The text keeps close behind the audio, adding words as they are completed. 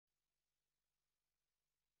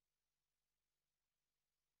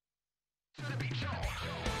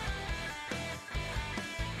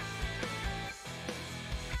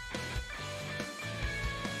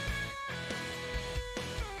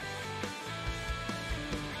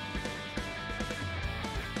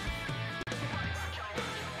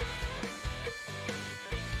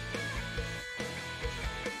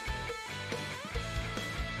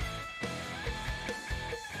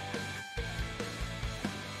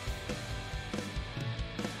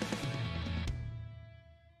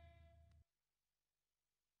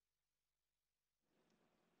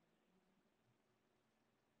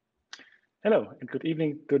Hello and good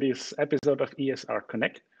evening to this episode of ESR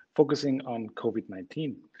Connect, focusing on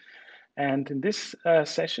COVID-19. And in this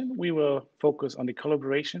session, we will focus on the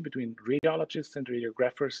collaboration between radiologists and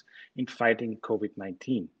radiographers in fighting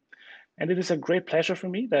COVID-19. And it is a great pleasure for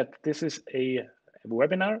me that this is a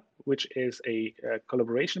webinar, which is a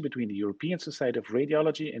collaboration between the European Society of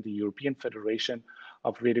Radiology and the European Federation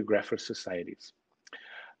of Radiographer Societies.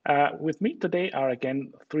 With me today are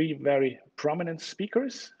again three very prominent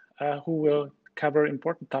speakers who will cover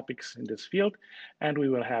important topics in this field. And we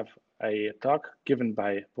will have a talk given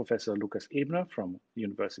by Professor Lukas Ebner from the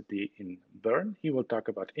University in Berne. He will talk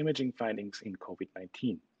about imaging findings in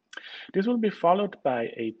COVID-19. This will be followed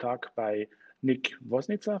by a talk by Nick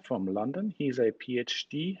Wosnitzer from London. He's a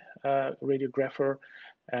PhD radiographer,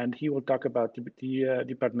 and he will talk about the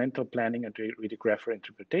departmental planning and radiographer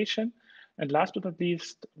interpretation. And last but not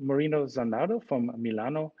least, Moreno Zanardo from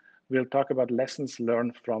Milano will talk about lessons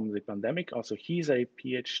learned from the pandemic. Also, he's a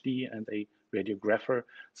PhD and a radiographer.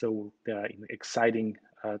 So there are exciting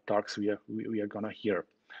talks we are gonna hear.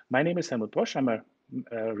 My name is Helmut Prosch. I'm a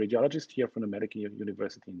radiologist here from the Medical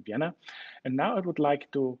University in Vienna. And now I would like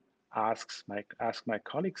to ask my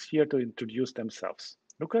colleagues here to introduce themselves.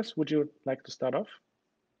 Lukas, would you like to start off?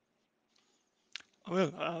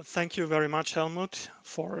 Well, thank you very much, Helmut,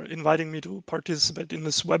 for inviting me to participate in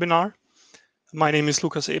this webinar. My name is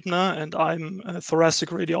Lukas Ebner, and I'm a thoracic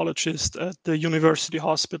radiologist at the University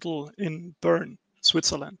Hospital in Bern,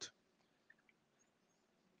 Switzerland.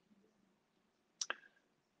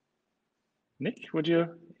 Nick, would you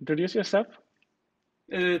introduce yourself?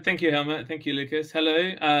 Thank you, Helmut. Thank you, Lukas.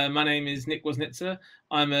 Hello, my name is Nick Wosnitzer.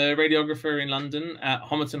 I'm a radiographer in London at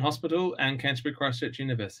Homerton Hospital and Canterbury Christchurch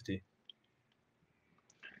University.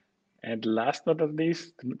 And last but not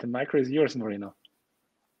least, the micro is yours, Moreno.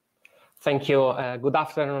 Thank you. Good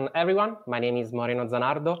afternoon, everyone. My name is Moreno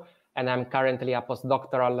Zanardo, and I'm currently a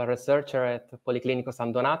postdoctoral researcher at Policlinico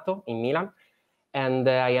San Donato in Milan. And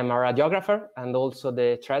I am a radiographer and also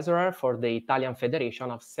the treasurer for the Italian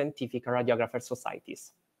Federation of Scientific Radiographer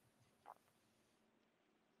Societies.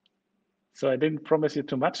 So I didn't promise you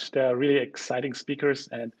too much. They are really exciting speakers,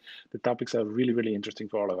 and the topics are really, really interesting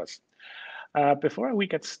for all of us. Before we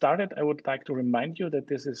get started, I would like to remind you that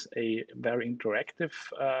this is a very interactive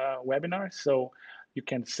webinar. So you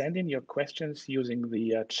can send in your questions using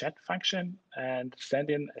the chat function and send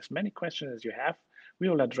in as many questions as you have. We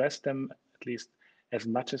will address them at least as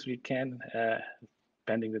much as we can,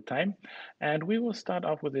 pending the time. And we will start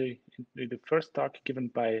off with the first talk given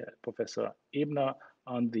by Professor Ebner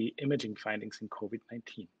on the imaging findings in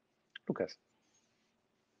COVID-19. Lukas.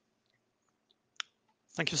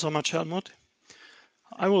 Thank you so much, Helmut.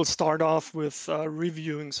 I will start off with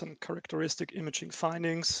reviewing some characteristic imaging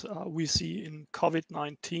findings we see in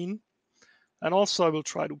COVID-19. And also I will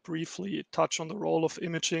try to briefly touch on the role of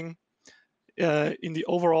imaging in the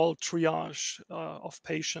overall triage of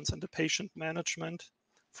patients and the patient management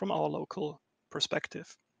from our local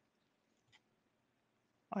perspective.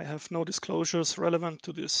 I have no disclosures relevant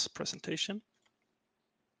to this presentation.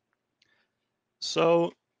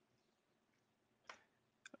 So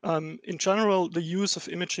in general, the use of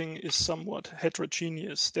imaging is somewhat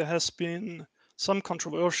heterogeneous. There has been some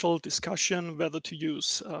controversial discussion whether to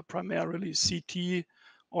use primarily CT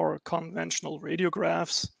or conventional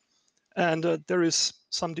radiographs. And there is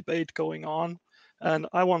some debate going on. And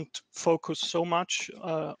I won't focus so much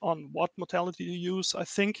on what modality to use. I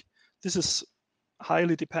think this is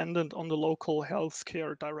highly dependent on the local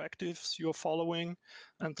healthcare directives you're following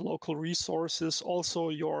and the local resources, also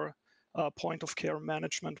your point of care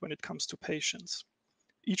management when it comes to patients.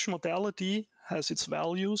 Each modality has its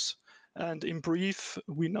values, and in brief,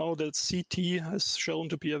 we know that CT has shown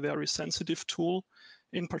to be a very sensitive tool,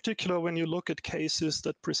 in particular when you look at cases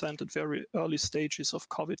that present at very early stages of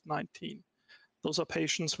COVID-19. Those are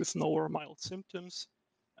patients with no or mild symptoms,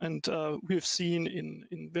 and we've seen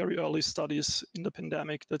in very early studies in the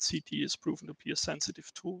pandemic that CT is proven to be a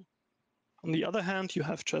sensitive tool. On the other hand, you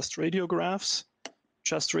have chest radiographs.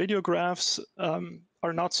 Chest radiographs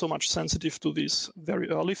are not so much sensitive to these very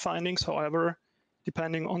early findings. However,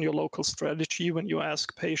 depending on your local strategy, when you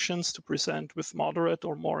ask patients to present with moderate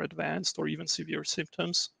or more advanced or even severe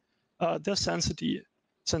symptoms, their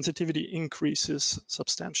sensitivity increases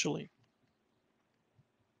substantially.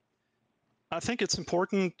 I think it's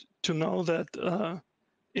important to know that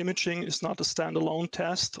imaging is not a standalone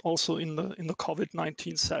test, also in the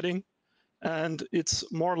COVID-19 setting, and it's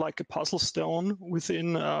more like a puzzle stone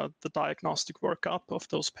within the diagnostic workup of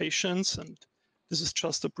those patients. And this is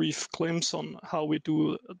just a brief glimpse on how we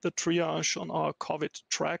do the triage on our COVID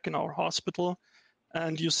track in our hospital.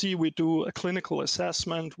 And you see we do a clinical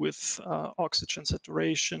assessment with oxygen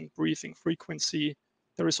saturation, breathing frequency.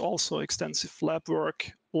 There is also extensive lab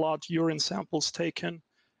work, blood, urine samples taken.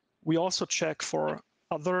 We also check for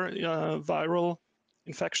other viral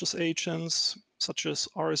infectious agents, such as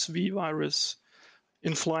RSV virus,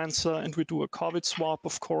 influenza, and we do a COVID swab,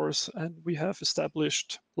 of course, and we have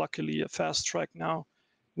established, luckily, a fast track now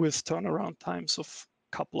with turnaround times of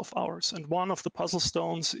a couple of hours. And one of the puzzle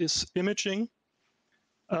stones is imaging,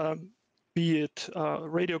 be it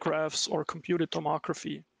radiographs or computed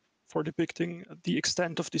tomography for depicting the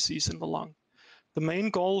extent of disease in the lung. The main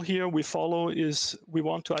goal here we follow is we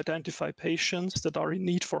want to identify patients that are in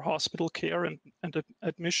need for hospital care and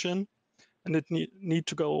admission, and that need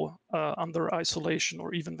to go under isolation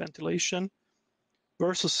or even ventilation,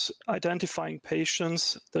 versus identifying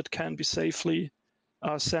patients that can be safely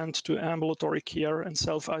sent to ambulatory care and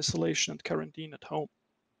self-isolation and quarantine at home.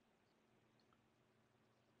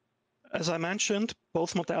 As I mentioned,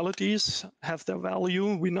 both modalities have their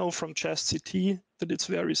value. We know from chest CT that it's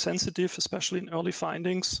very sensitive, especially in early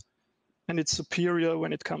findings, and it's superior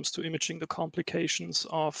when it comes to imaging the complications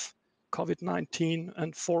of COVID-19,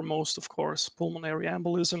 and foremost, of course, pulmonary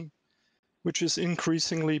embolism, which is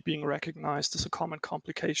increasingly being recognized as a common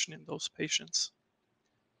complication in those patients.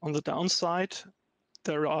 On the downside,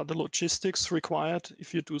 there are the logistics required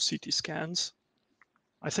if you do CT scans.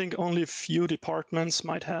 I think only a few departments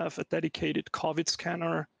might have a dedicated COVID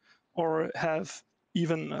scanner or have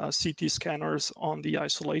even CT scanners on the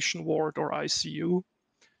isolation ward or ICU.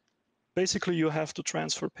 Basically, you have to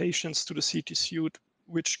transfer patients to the CT suite,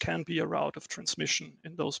 which can be a route of transmission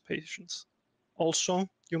in those patients. Also,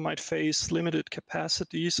 you might face limited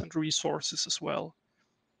capacities and resources as well.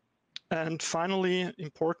 And finally,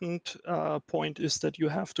 important point is that you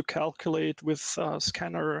have to calculate with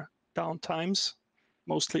scanner downtimes,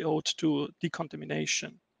 mostly owed to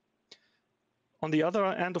decontamination. On the other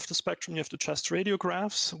end of the spectrum, you have the chest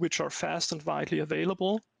radiographs, which are fast and widely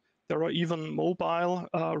available. There are even mobile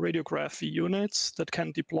radiography units that can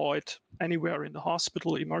be deployed anywhere in the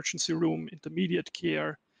hospital, emergency room, intermediate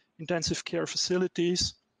care, intensive care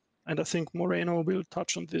facilities. And I think Moreno will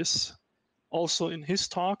touch on this also in his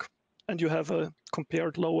talk. And you have a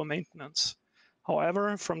compared lower maintenance.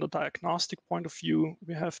 However, from the diagnostic point of view,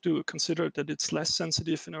 we have to consider that it's less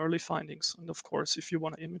sensitive in early findings. And of course, if you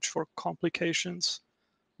want to image for complications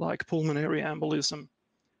like pulmonary embolism,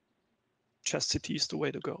 chest CT is the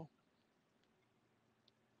way to go.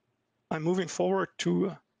 I'm moving forward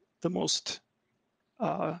to the most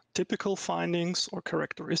typical findings or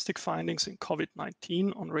characteristic findings in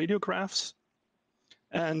COVID-19 on radiographs.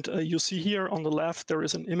 And you see here on the left, there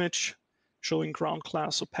is an image showing ground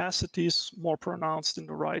glass opacities, more pronounced in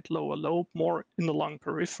the right lower lobe, more in the lung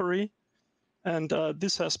periphery. And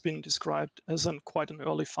this has been described as quite an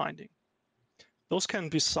early finding. Those can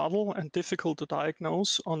be subtle and difficult to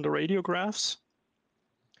diagnose on the radiographs.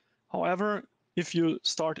 However, if you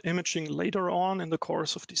start imaging later on in the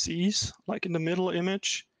course of disease, like in the middle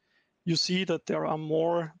image, you see that there are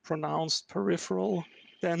more pronounced peripheral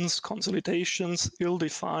dense consolidations,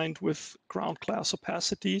 ill-defined with ground glass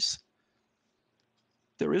opacities.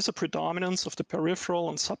 There is a predominance of the peripheral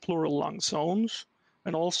and subpleural lung zones,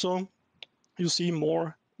 and also you see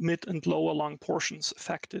more mid and lower lung portions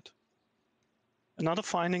affected. Another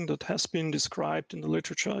finding that has been described in the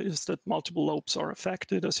literature is that multiple lobes are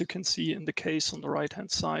affected, as you can see in the case on the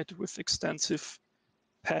right-hand side, with extensive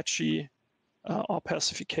patchy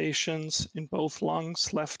opacifications in both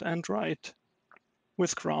lungs, left and right,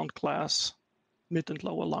 with ground glass, mid and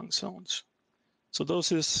lower lung zones. So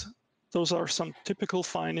those are some typical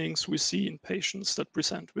findings we see in patients that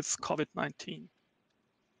present with COVID-19.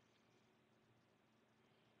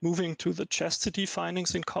 Moving to the chest CT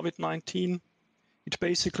findings in COVID-19, it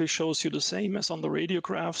basically shows you the same as on the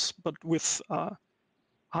radiographs, but with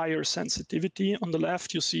higher sensitivity. On the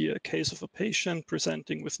left, you see a case of a patient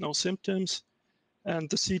presenting with no symptoms, and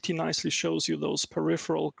the CT nicely shows you those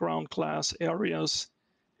peripheral ground glass areas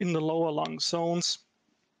in the lower lung zones.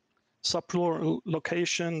 Subpleural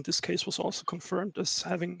location, this case was also confirmed as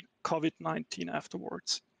having COVID-19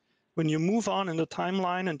 afterwards. When you move on in the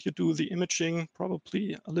timeline and you do the imaging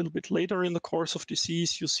probably a little bit later in the course of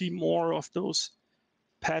disease, you see more of those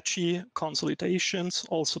patchy consolidations,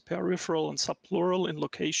 also peripheral and subpleural in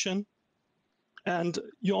location. And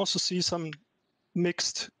you also see some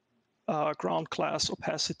mixed ground glass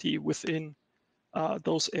opacity within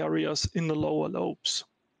those areas in the lower lobes.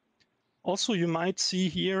 Also, you might see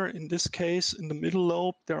here in this case, in the middle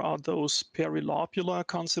lobe, there are those perilobular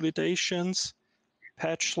consolidations,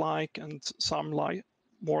 patch-like and some like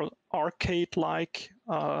more arcade-like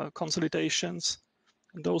consolidations.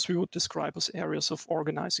 And those we would describe as areas of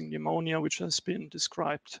organizing pneumonia, which has been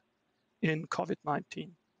described in COVID-19.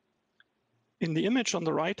 In the image on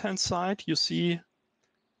the right-hand side, you see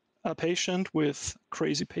a patient with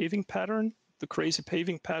crazy paving pattern. The crazy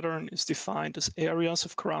paving pattern is defined as areas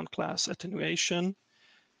of ground glass attenuation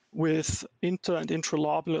with inter- and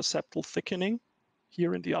intralobular septal thickening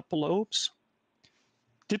here in the upper lobes.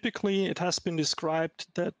 Typically, it has been described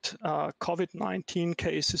that COVID-19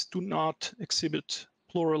 cases do not exhibit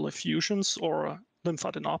pleural effusions or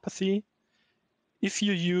lymphadenopathy. If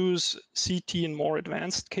you use CT in more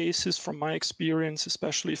advanced cases, from my experience,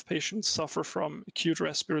 especially if patients suffer from acute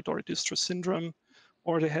respiratory distress syndrome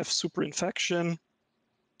or they have superinfection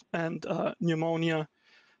and pneumonia,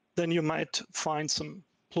 then you might find some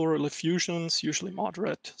pleural effusions, usually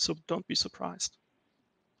moderate, so don't be surprised.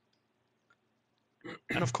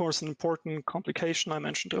 And of course, an important complication I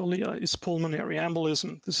mentioned earlier is pulmonary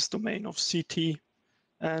embolism. This is domain of CT,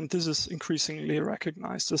 and this is increasingly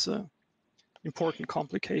recognized as an important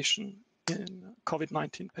complication in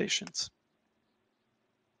COVID-19 patients.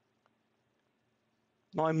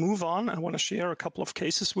 Now I move on. I want to share a couple of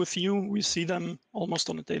cases with you. We see them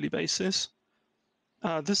almost on a daily basis.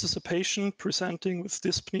 This is a patient presenting with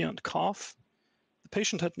dyspnea and cough. The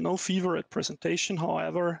patient had no fever at presentation.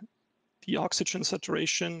 However, the oxygen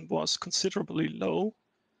saturation was considerably low.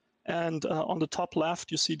 And on the top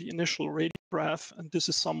left, you see the initial radiograph, and this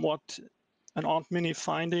is somewhat an odd-mini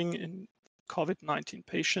finding in COVID-19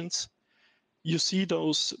 patients. You see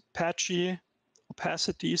those patchy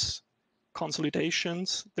opacities,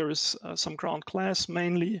 consolidations. There is some ground glass,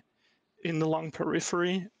 mainly in the lung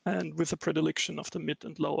periphery, and with a predilection of the mid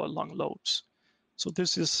and lower lung lobes. So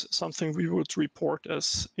this is something we would report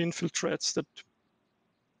as infiltrates that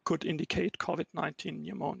could indicate COVID-19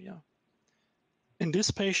 pneumonia. In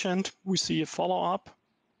this patient, we see a follow-up.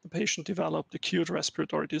 The patient developed acute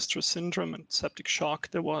respiratory distress syndrome and septic shock.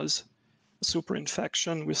 There was a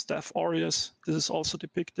superinfection with Staph aureus. This is also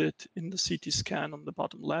depicted in the CT scan on the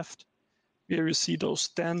bottom left. Here you see those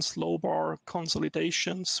dense lobar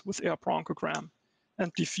consolidations with air bronchogram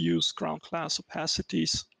and diffuse ground glass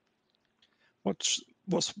opacities. What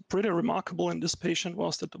was pretty remarkable in this patient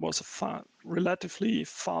was that there was a relatively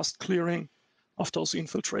fast clearing of those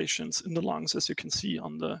infiltrations in the lungs, as you can see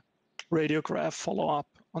on the radiograph follow-up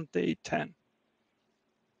on day 10.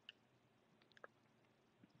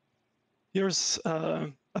 Here's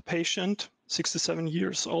a patient, 67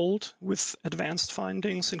 years old, with advanced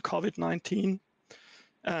findings in COVID-19.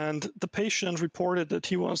 And the patient reported that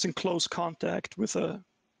he was in close contact with an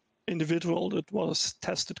individual that was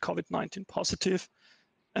tested COVID-19 positive.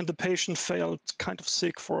 And the patient felt kind of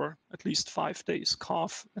sick for at least 5 days,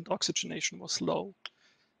 cough, and oxygenation was low.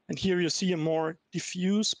 And here you see a more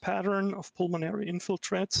diffuse pattern of pulmonary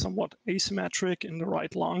infiltrates, somewhat asymmetric in the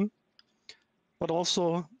right lung, but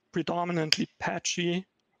also predominantly patchy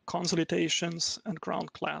consolidations and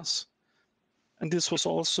ground glass. And this was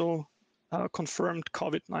also confirmed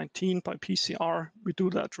COVID-19 by PCR. We do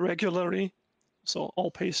that regularly. So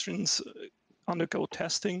all patients undergo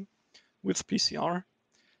testing with PCR.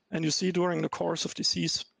 And you see during the course of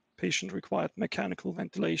disease, patient required mechanical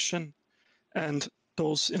ventilation, and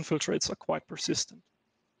those infiltrates are quite persistent.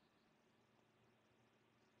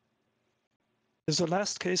 There's a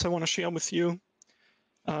last case I want to share with you.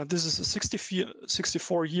 This is a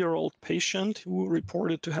 64-year-old patient who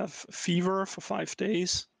reported to have fever for 5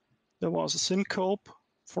 days. There was a syncope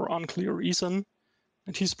for unclear reason,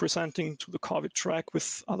 and he's presenting to the COVID track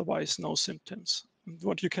with otherwise no symptoms. And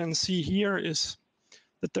what you can see here is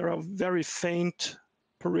that there are very faint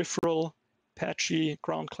peripheral patchy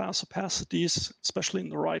ground glass opacities, especially in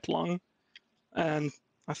the right lung. And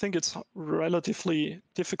I think it's relatively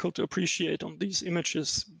difficult to appreciate on these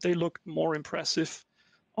images. They look more impressive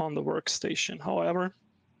on the workstation. However,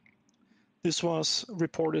 this was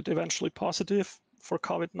reported eventually positive for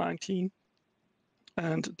COVID-19,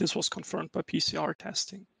 and this was confirmed by PCR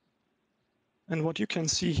testing. And what you can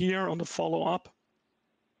see here on the follow-up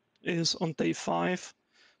is on day 5,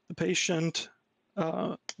 the patient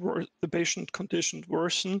condition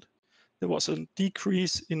worsened. there was a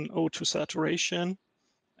decrease in O2 saturation.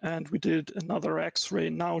 And we did another X-ray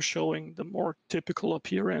now showing the more typical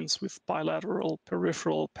appearance with bilateral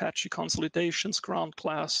peripheral patchy consolidations, ground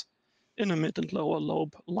glass in a mid and lower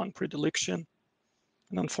lobe lung predilection.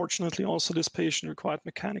 And unfortunately, also this patient required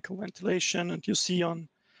mechanical ventilation. And you see on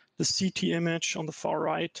the CT image on the far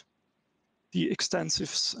right, the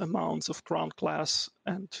extensive amounts of ground glass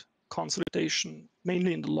and consolidation,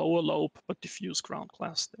 mainly in the lower lobe, but diffuse ground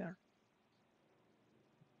glass there.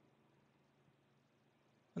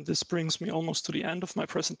 And this brings me almost to the end of my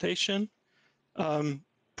presentation.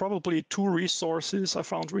 Probably two resources I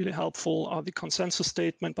found really helpful are the consensus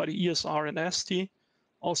statement by the ESR and ST,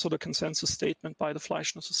 also the consensus statement by the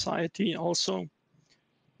Fleischner Society. Also,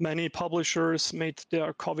 many publishers made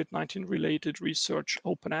their COVID-19 related research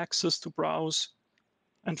open access to browse.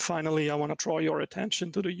 And finally, I want to draw your attention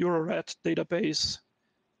to the EuroRad database,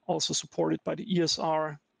 also supported by the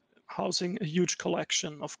ESR, housing a huge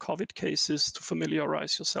collection of COVID cases to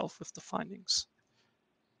familiarize yourself with the findings.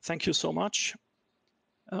 Thank you so much.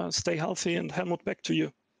 Stay healthy, and Helmut, back to you.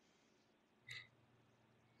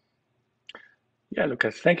 Yeah,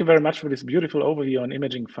 Lukas, thank you very much for this beautiful overview on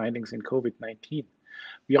imaging findings in COVID-19.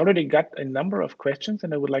 We already got a number of questions,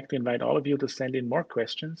 and I would like to invite all of you to send in more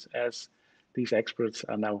questions, as these experts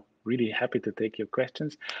are now really happy to take your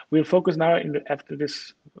questions. We'll focus now, after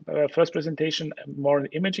this first presentation, more on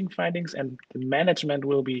imaging findings, and the management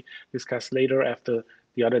will be discussed later after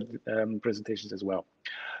the other presentations as well.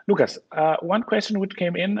 Lukas, one question which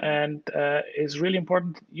came in and is really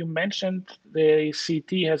important. You mentioned the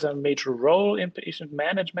CT has a major role in patient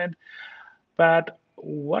management, but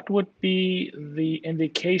what would be the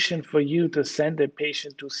indication for you to send a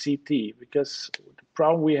patient to CT? Because the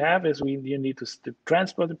problem we have is you need to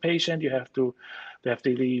transport the patient. You have to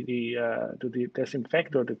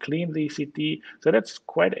disinfect or to clean the CT. So that's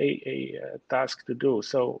quite a task to do.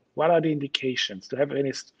 So what are the indications? Do you have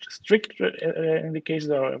any strict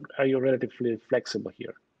indications, or are you relatively flexible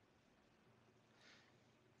here?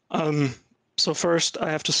 So first, I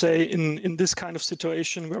have to say, in this kind of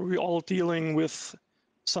situation where we're all dealing with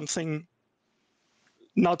something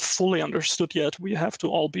not fully understood yet, we have to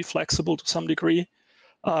all be flexible to some degree.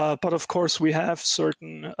 But of course, we have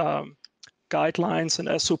certain guidelines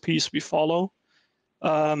and SOPs we follow.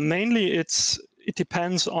 Mainly, it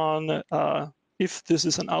depends on if this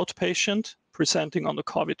is an outpatient presenting on the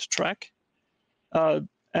COVID track,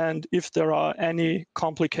 and if there are any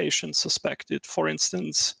complications suspected. For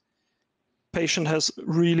instance, patient has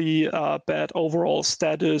really bad overall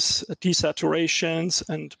status, desaturations,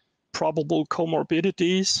 and probable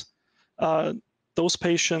comorbidities. Those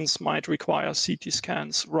patients might require CT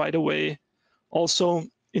scans right away. Also,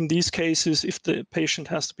 in these cases, if the patient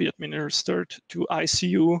has to be administered to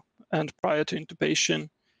ICU and prior to intubation,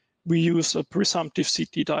 we use a presumptive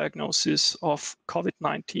CT diagnosis of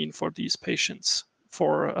COVID-19 for these patients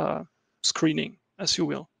for screening, as you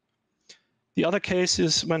will. The other case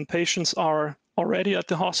is when patients are already at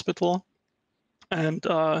the hospital and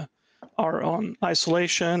are on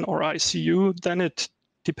isolation or ICU, then it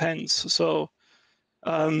depends. So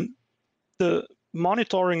the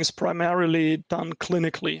monitoring is primarily done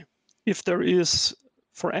clinically. If there is,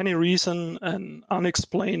 for any reason, an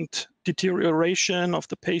unexplained deterioration of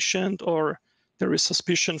the patient or there is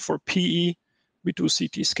suspicion for PE, we do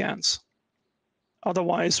CT scans.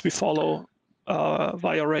 Otherwise, we follow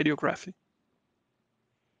via radiography.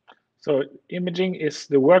 So imaging is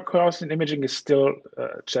the workhorse, and imaging is still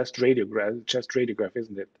chest radiograph,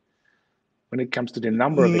 isn't it? When it comes to the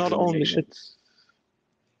number of examinations.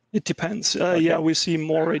 It depends. Okay. Yeah, we see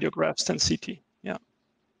more radiographs than CT. Yeah.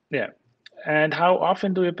 Yeah. And how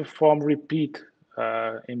often do you perform repeat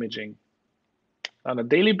imaging? On a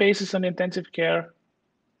daily basis on intensive care?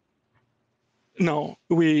 No,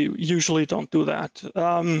 we usually don't do that.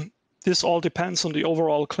 This all depends on the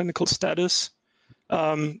overall clinical status.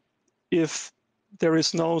 If there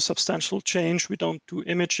is no substantial change, we don't do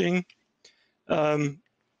imaging.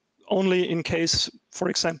 Only in case, for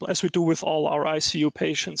example, as we do with all our ICU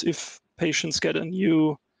patients, if patients get a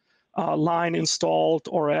new line installed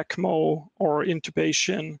or ECMO or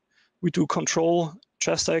intubation, we do control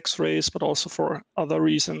chest x-rays, but also for other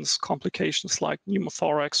reasons, complications like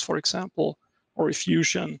pneumothorax, for example, or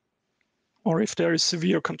effusion, or if there is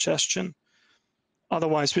severe congestion.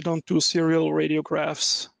 Otherwise, we don't do serial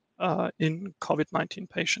radiographs in COVID-19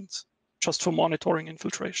 patients, just for monitoring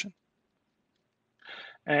infiltration.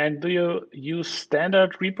 And do you use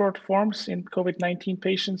standard report forms in COVID-19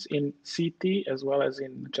 patients in CT as well as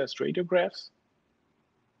in chest radiographs?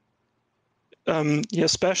 Yeah,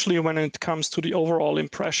 especially when it comes to the overall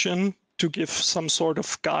impression to give some sort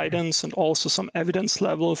of guidance and also some evidence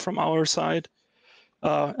level from our side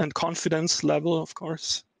and confidence level, of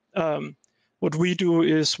course. What we do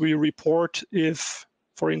is we report if,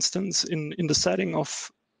 for instance, in the setting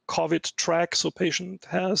of COVID track, so patient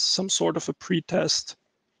has some sort of a pre-test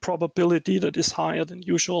probability that is higher than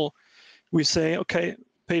usual, we say, okay,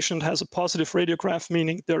 patient has a positive radiograph,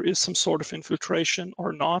 meaning there is some sort of infiltration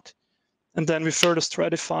or not. And then we further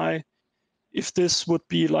stratify if this would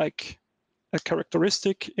be like a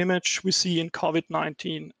characteristic image we see in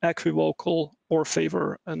COVID-19, equivocal, or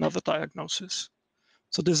favor another diagnosis.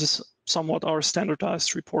 So this is somewhat our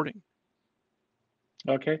standardized reporting.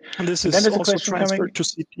 Okay. And this is also transferred to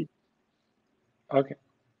CT. Okay.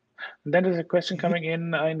 And then there's a question coming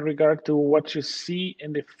in regard to what you see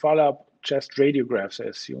in the follow-up chest radiographs, I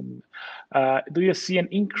assume. Do you see an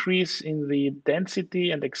increase in the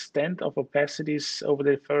density and extent of opacities over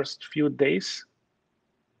the first few days?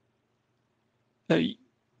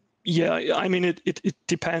 Yeah, I mean, it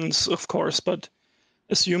depends, of course, but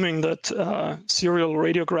assuming that serial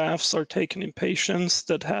radiographs are taken in patients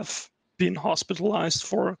that have been hospitalized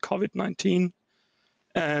for COVID-19,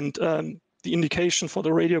 and the indication for the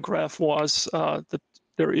radiograph was that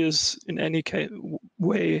there is in any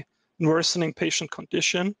way worsening patient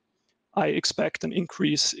condition, I expect an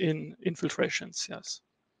increase in infiltrations, yes.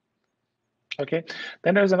 Okay,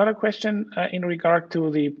 then there's another question in regard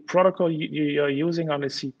to the protocol you're using on the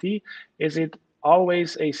CT. Is it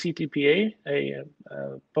always a CTPA, a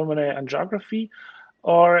pulmonary angiography,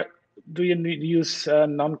 or do you use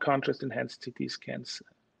non-contrast enhanced CT scans?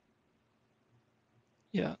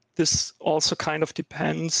 Yeah, this also kind of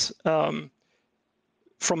depends. From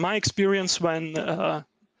my experience, when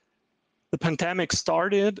the pandemic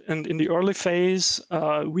started and in the early phase,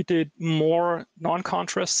 we did more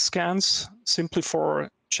non-contrast scans simply for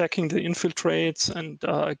checking the infiltrates and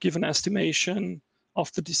give an estimation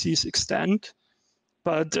of the disease extent.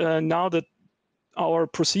 But now that our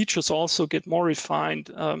procedures also get more refined,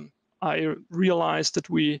 I realized that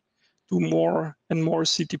we do more and more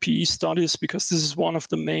CTPE studies because this is one of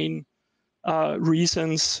the main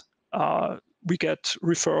reasons we get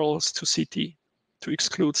referrals to CT to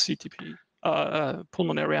exclude CTP,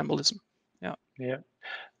 pulmonary embolism. Yeah. Yeah.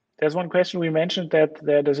 There's one question we mentioned that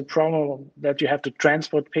there's a problem that you have to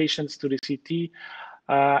transport patients to the CT.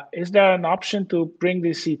 Is there an option to bring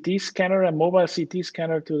the CT scanner, a mobile CT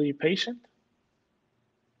scanner, to the patient?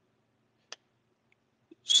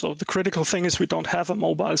 So the critical thing is we don't have a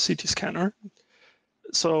mobile CT scanner.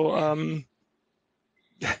 So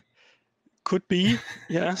could be,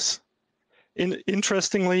 yes.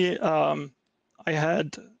 Interestingly, I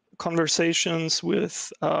had conversations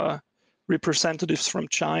with representatives from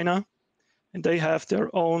China, and they have their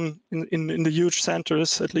own, in the huge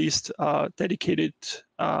centers at least, dedicated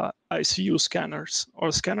ICU scanners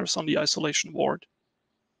or scanners on the isolation ward,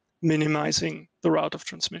 minimizing the route of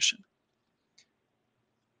transmission.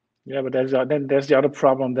 Yeah, but then there's the other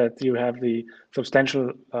problem that you have the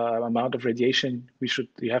substantial amount of radiation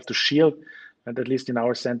you have to shield. And at least in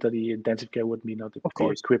our center, the intensive care would be not be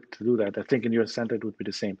equipped to do that. I think in your center it would be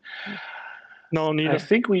the same. No, neither. I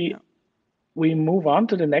think we move on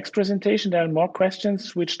to the next presentation. There are more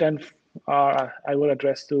questions, which then I will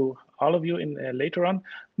address to all of you in later on.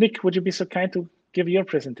 Nick, would you be so kind to give your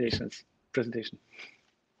presentation?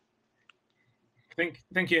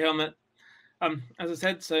 Thank you, Helmut. As I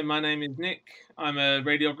said, so my name is Nick. I'm a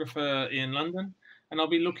radiographer in London, and I'll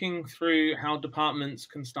be looking through how departments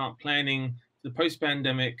can start planning the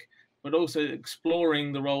post-pandemic, but also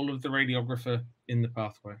exploring the role of the radiographer in the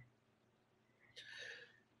pathway.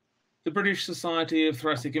 The British Society of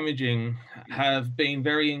Thoracic Imaging have been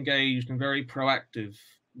very engaged and very proactive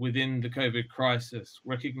within the COVID crisis,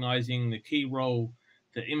 recognizing the key role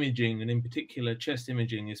that imaging, and in particular chest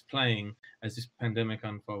imaging, is playing as this pandemic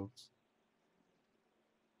unfolds.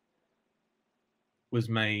 Was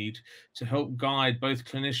made to help guide both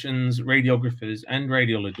clinicians, radiographers, and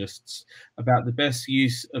radiologists about the best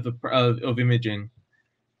use of imaging.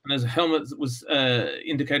 And as Helmut was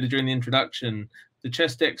indicated during the introduction, the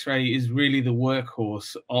chest X-ray is really the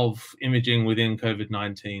workhorse of imaging within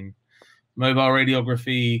COVID-19. Mobile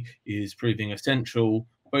radiography is proving essential,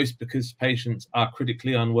 both because patients are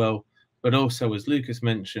critically unwell, but also, as Lukas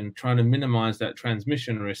mentioned, trying to minimize that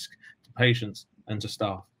transmission risk to patients and to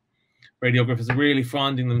staff. Radiographers are really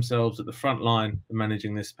finding themselves at the front line of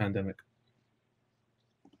managing this pandemic.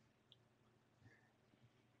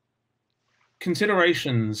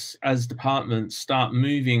 Considerations as departments start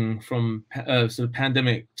moving from sort of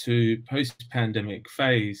pandemic to post-pandemic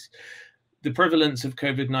phase. The prevalence of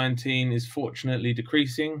COVID-19 is fortunately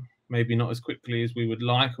decreasing. maybe not as quickly as we would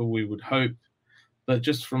like or we would hope. But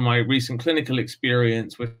just from my recent clinical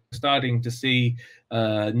experience, we're starting to see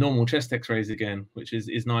normal chest x-rays again, which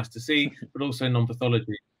is nice to see, but also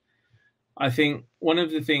non-pathology. I think one of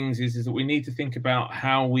the things is that we need to think about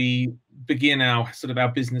how we begin our sort of our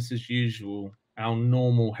business as usual, our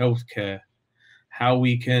normal healthcare, how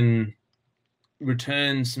we can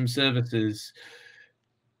return some services.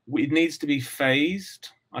 It needs to be phased.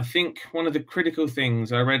 I think one of the critical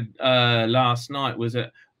things I read last night was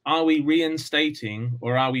that, are we reinstating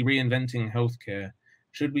or are we reinventing healthcare?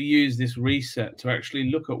 Should we use this reset to actually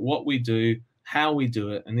look at what we do, how we do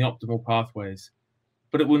it, and the optimal pathways?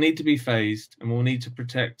 But it will need to be phased, and we'll need to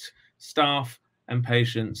protect staff and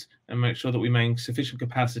patients and make sure that we maintain sufficient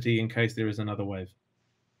capacity in case there is another wave.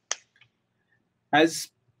 As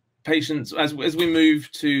patients, as we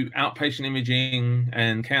move to outpatient imaging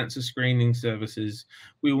and cancer screening services,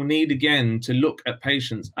 we will need again to look at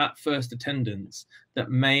patients at first attendance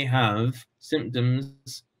that may have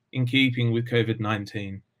symptoms in keeping with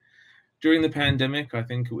COVID-19. During the pandemic, I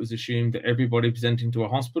think it was assumed that everybody presenting to a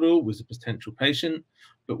hospital was a potential patient,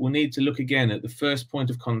 but we'll need to look again at the first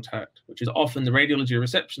point of contact, which is often the radiology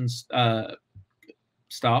reception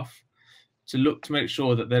staff, to look to make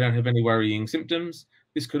sure that they don't have any worrying symptoms.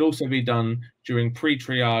 This could also be done during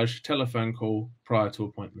pre-triage telephone call prior to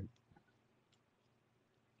appointment.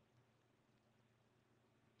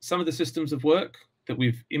 Some of the systems of work that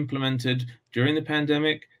we've implemented during the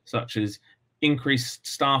pandemic, such as increased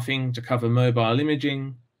staffing to cover mobile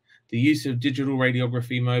imaging, the use of digital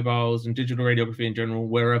radiography mobiles and digital radiography in general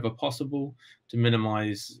wherever possible to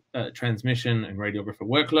minimize transmission and radiographer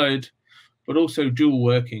workload, but also dual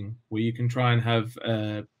working, where you can try and have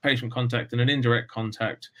patient contact and an indirect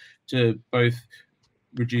contact to both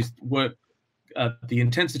reduce work, the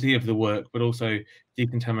intensity of the work, but also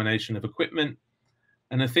decontamination of equipment.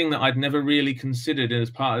 And a thing that I'd never really considered as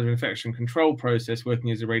part of an infection control process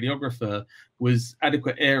working as a radiographer was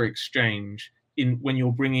adequate air exchange when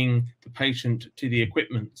you're bringing the patient to the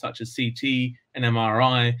equipment, such as CT and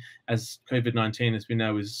MRI, as COVID-19, as we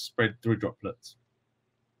know, is spread through droplets.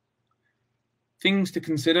 Things to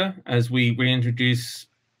consider as we reintroduce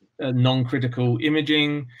non-critical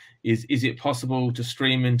imaging is it possible to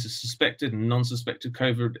stream into suspected and non-suspected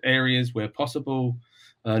COVID areas where possible?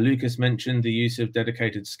 Lukas mentioned the use of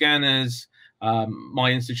dedicated scanners.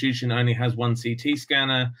 My institution only has one CT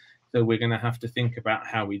scanner, so we're going to have to think about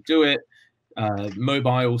how we do it.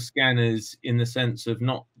 Mobile scanners in the sense of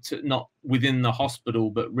not within the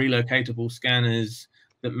hospital, but relocatable scanners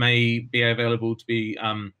that may be available to be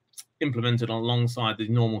implemented alongside the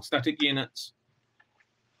normal static units.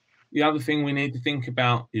 The other thing we need to think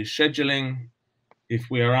about is scheduling. If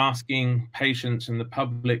we are asking patients and the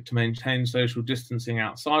public to maintain social distancing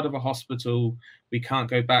outside of a hospital, we can't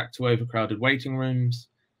go back to overcrowded waiting rooms.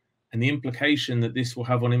 And the implication that this will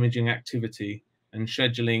have on imaging activity and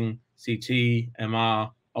scheduling CT, MR,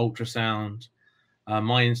 ultrasound.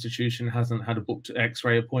 My institution hasn't had a booked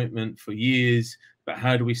X-ray appointment for years, but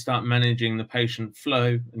how do we start managing the patient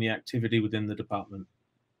flow and the activity within the department?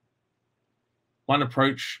 One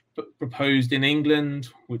approach proposed in England,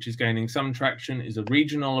 which is gaining some traction, is a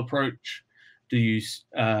regional approach to use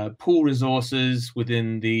pool resources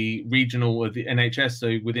within the regional or the NHS.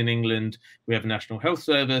 So within England, we have a National Health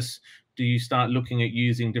Service. Do you start looking at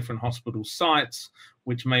using different hospital sites,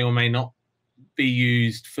 which may or may not be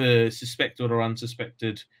used for suspected or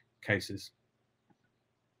unsuspected cases?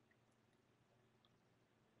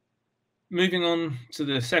 Moving on to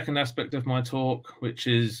the second aspect of my talk, which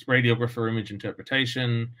is radiographer image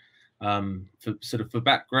interpretation. For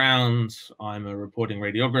background, I'm a reporting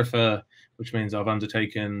radiographer, which means I've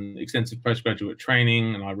undertaken extensive postgraduate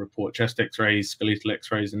training and I report chest x-rays, skeletal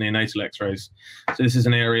x-rays, and neonatal x-rays. So this is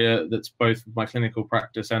an area that's both my clinical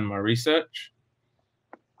practice and my research.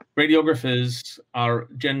 Radiographers are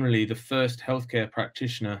generally the first healthcare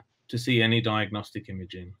practitioner to see any diagnostic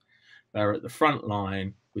imaging. They're at the front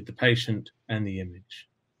line with the patient and the image.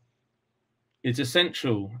 It's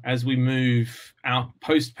essential as we move out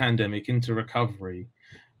post-pandemic into recovery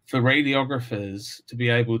for radiographers to be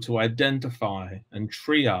able to identify and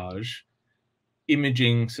triage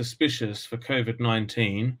imaging suspicious for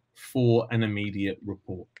COVID-19 for an immediate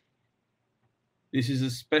report. This is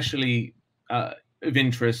especially of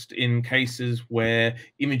interest in cases where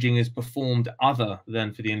imaging is performed other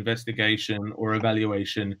than for the investigation or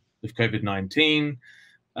evaluation of COVID-19.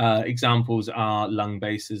 Examples are lung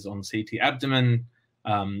bases on CT abdomen,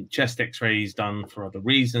 chest x-rays done for other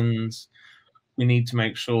reasons. We need to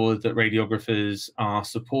make sure that radiographers are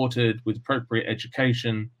supported with appropriate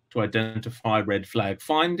education to identify red flag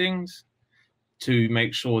findings, to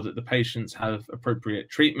make sure that the patients have appropriate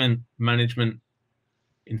treatment, management,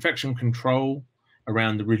 infection control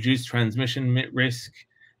around the reduced transmission risk,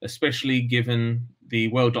 especially given the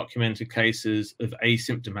well-documented cases of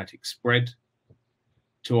asymptomatic spread,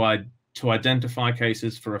 to identify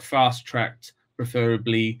cases for a fast-tracked,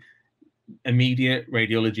 preferably immediate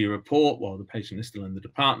radiology report while the patient is still in the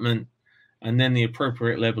department, and then the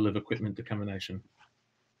appropriate level of equipment decontamination.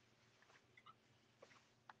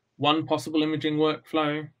 One possible imaging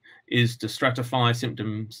workflow is to stratify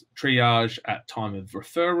symptoms triage at time of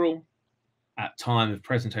referral, at time of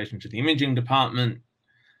presentation to the imaging department,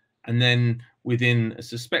 and then within a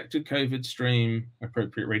suspected COVID stream,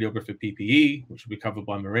 appropriate radiographer PPE, which will be covered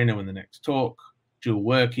by Moreno in the next talk, dual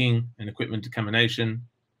working and equipment decontamination.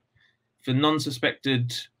 For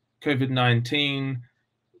non-suspected COVID-19,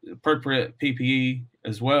 appropriate PPE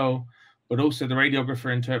as well, but also the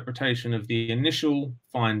radiographer interpretation of the initial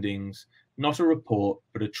findings, not a report,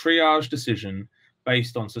 but a triage decision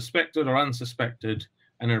based on suspected or unsuspected,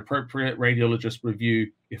 and an appropriate radiologist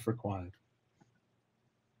review if required.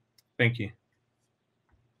 Thank you.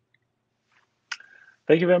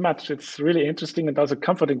 Thank you very much. It's really interesting and also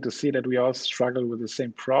comforting to see that we all struggle with the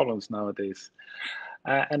same problems nowadays.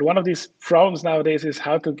 And one of these problems nowadays is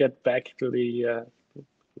how to get back to the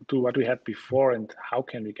to what we had before, and how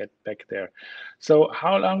can we get back there. So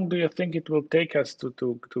how long do you think it will take us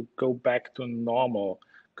to go back to normal,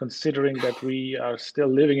 considering that we are still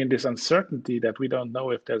living in this uncertainty that we don't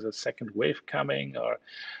know if there's a second wave coming or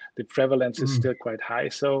the prevalence is still quite high?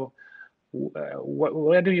 So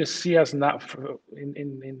where do you see us now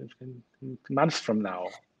in months from now?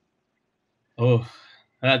 Oh,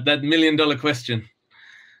 that million-dollar question.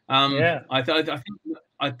 Yeah.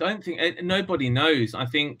 I don't think nobody knows. I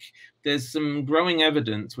think there's some growing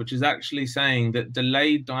evidence which is actually saying that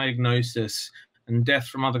delayed diagnosis and death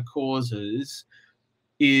from other causes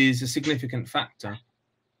is a significant factor.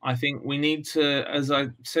 I think we need to, as I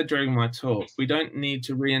said during my talk, we don't need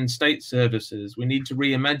to reinstate services. We need to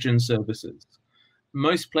reimagine services.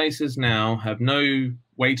 Most places now have no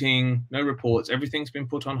waiting, no reports. Everything's been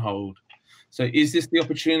put on hold. So is this the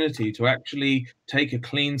opportunity to actually take a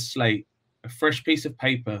clean slate, a fresh piece of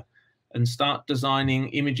paper, and start designing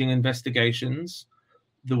imaging investigations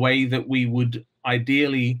the way that we would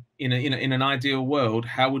ideally, in an ideal world,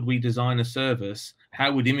 how would we design a service?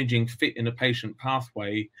 How would imaging fit in a patient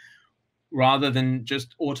pathway, rather than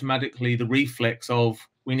just automatically the reflex of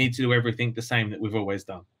we need to do everything the same that we've always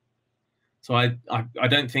done? So I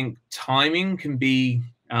don't think timing can be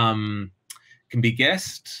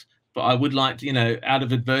guessed, but I would like to, out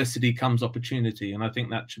of adversity comes opportunity, and I think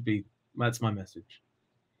that's my message.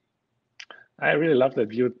 I really love that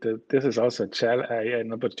view. That this is also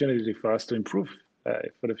an opportunity for us to improve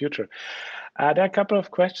for the future. There are a couple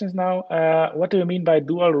of questions now. What do you mean by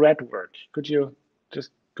dual rad work? Could you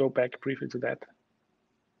just go back briefly to that?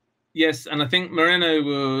 Yes, and I think Moreno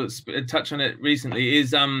will touch on it recently,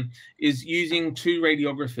 is using two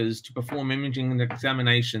radiographers to perform imaging and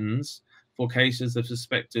examinations for cases of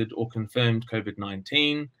suspected or confirmed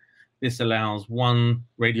COVID-19. This allows one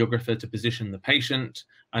radiographer to position the patient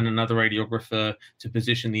and another radiographer to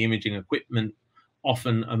position the imaging equipment,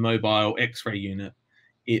 often a mobile X-ray unit.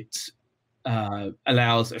 It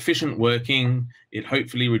allows efficient working. It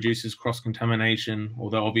hopefully reduces cross-contamination,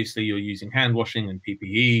 although obviously you're using hand washing and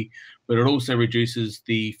PPE, but it also reduces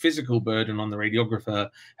the physical burden on the radiographer,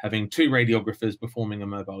 having two radiographers performing a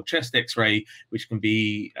mobile chest X-ray, which can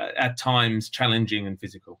be at times challenging and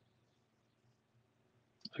physical.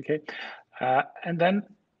 Okay, and then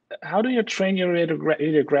how do you train your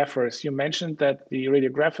radiographers? You mentioned that the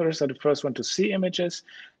radiographers are the first one to see images,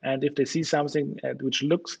 and if they see something which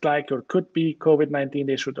looks like or could be COVID-19,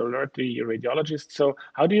 they should alert the radiologist. So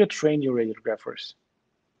how do you train your radiographers?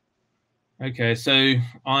 Okay, so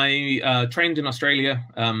I trained in Australia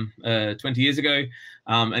 20 years ago,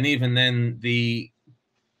 and even then the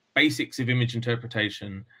basics of image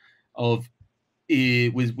interpretation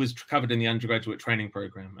was covered in the undergraduate training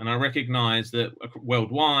program. And I recognize that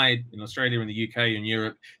worldwide, in Australia, in the UK, and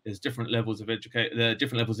Europe, there's different levels of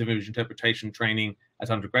image interpretation training at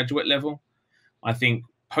undergraduate level. I think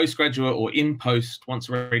postgraduate or in post, once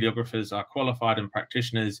radiographers are qualified and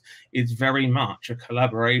practitioners, it's very much a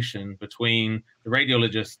collaboration between the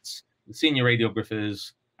radiologists, the senior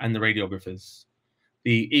radiographers, and the radiographers.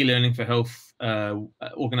 The e-learning for health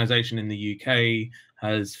organization in the UK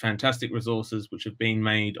has fantastic resources which have been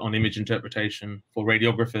made on image interpretation for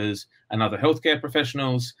radiographers and other healthcare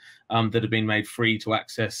professionals that have been made free to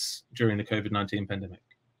access during the COVID-19 pandemic.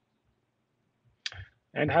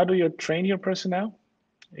 And how do you train your personnel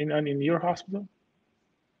in your hospital?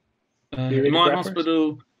 In my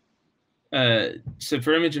hospital, so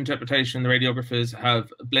for image interpretation, the radiographers have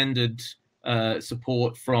blended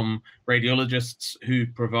support from radiologists who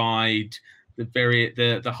provide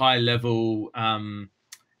the high level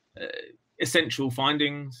essential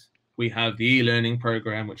findings. We have the e-learning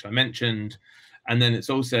program, which I mentioned, and then it's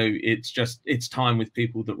time with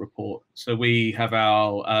people that report. So we have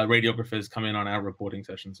our radiographers come in on our reporting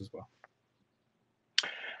sessions as well.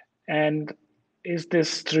 And is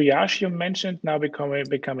this triage you mentioned now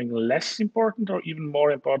becoming less important, or even more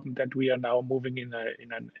important that we are now moving in a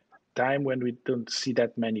time when we don't see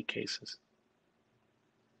that many cases?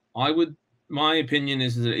 My opinion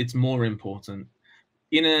is that it's more important.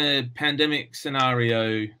 In a pandemic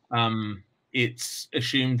scenario, it's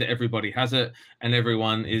assumed that everybody has it, and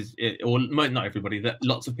or not everybody, that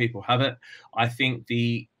lots of people have it. I think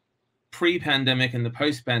the pre-pandemic and the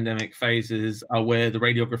post-pandemic phases are where the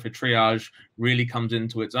radiographer triage really comes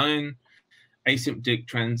into its own.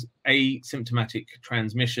 Asymptomatic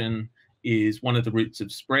transmission is one of the routes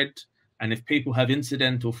of spread. And if people have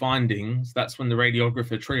incidental findings, that's when the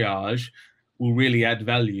radiographer triage will really add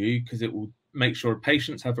value, because it will make sure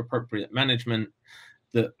patients have appropriate management,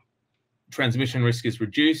 that transmission risk is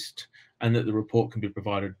reduced, and that the report can be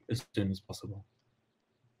provided as soon as possible.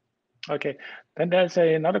 Okay, then there's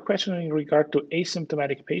another question in regard to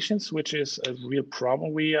asymptomatic patients, which is a real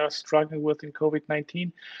problem we are struggling with in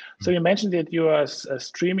COVID-19. So you mentioned that you are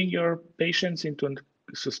streaming your patients into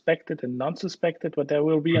suspected and non-suspected, but there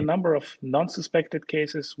will be a number of non-suspected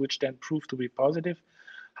cases which then prove to be positive.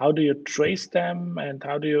 How do you trace them, and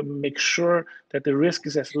how do you make sure that the risk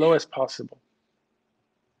is as low as possible?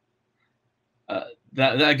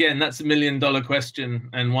 Again, that's $1 million question,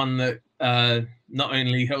 and one that not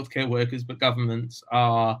only healthcare workers but governments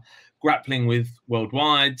are grappling with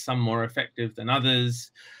worldwide, some more effective than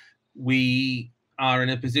others. We are in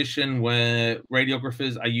a position where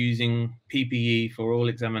radiographers are using PPE for all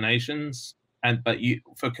examinations, but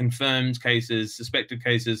for confirmed cases, suspected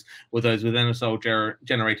cases, or those with aerosol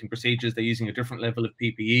generating procedures, they're using a different level of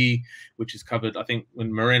PPE, which is covered, I think, with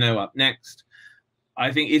Moreno up next.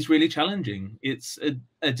 I think it's really challenging. It's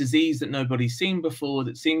a disease that nobody's seen before,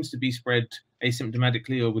 that seems to be spread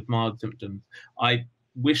asymptomatically or with mild symptoms. I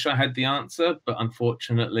wish I had the answer, but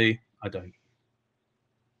unfortunately, I don't.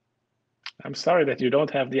 I'm sorry that you don't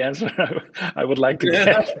have the answer. I would like to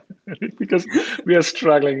get because we are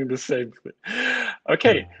struggling in the same way.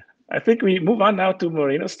 Okay, I think we move on now to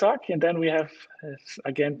Moreno's talk, and then we have,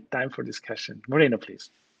 again, time for discussion. Moreno,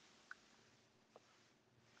 please.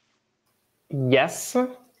 Yes,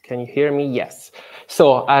 can you hear me? Yes.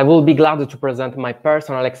 So I will be glad to present my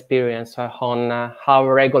personal experience on how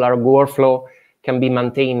regular workflow can be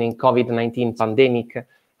maintained in COVID-19 pandemic,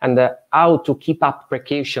 and how to keep up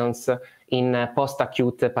precautions in a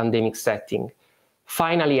post-acute pandemic setting.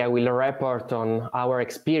 Finally, I will report on our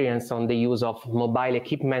experience on the use of mobile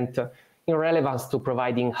equipment in relevance to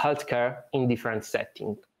providing healthcare in different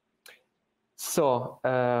settings. So,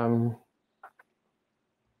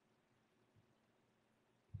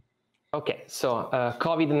 okay, so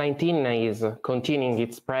COVID-19 is continuing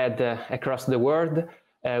its spread across the world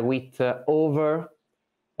with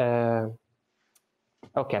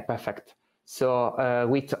okay, perfect. So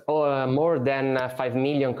with more than 5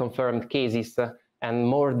 million confirmed cases and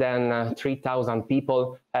more than 3,000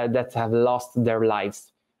 people that have lost their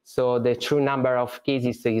lives. So the true number of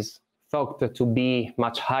cases is thought to be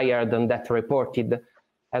much higher than that reported,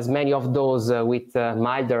 as many of those with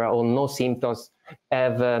milder or no symptoms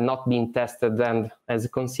have not been tested and as a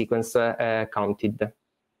consequence counted.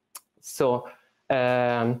 So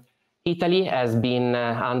Italy has been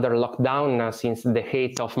under lockdown since the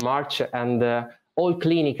 8th of March, and all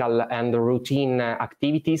clinical and routine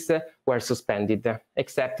activities were suspended,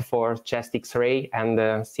 except for chest X-ray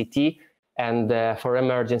and CT, and for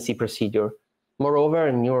emergency procedure.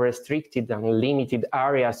 Moreover, new restricted and limited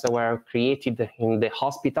areas were created in the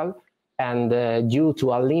hospital, and due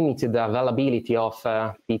to a limited availability of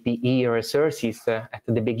PPE resources at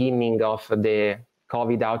the beginning of the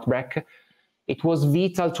COVID outbreak, it was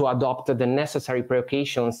vital to adopt the necessary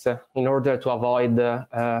precautions in order to avoid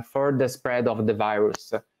further spread of the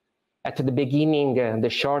virus. At the beginning, the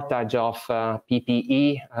shortage of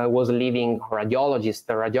PPE was leaving radiologists,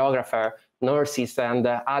 radiographers, nurses, and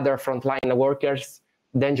other frontline workers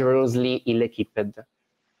dangerously ill-equipped.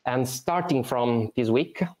 And starting from this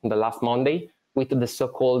week, the last Monday, with the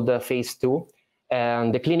so-called phase 2,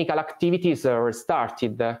 the clinical activities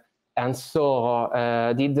restarted, and so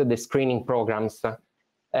did the screening programs.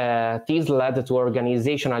 This led to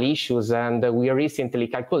organizational issues, and we recently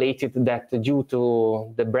calculated that due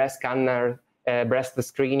to the breast scanner breast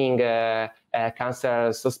screening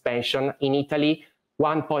cancer suspension. In Italy,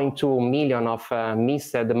 1.2 million of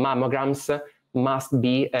missed mammograms must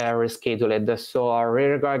be rescheduled. So a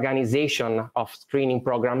reorganization of screening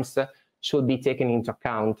programs should be taken into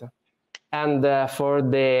account. And for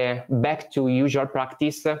the back to usual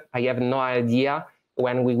practice, I have no idea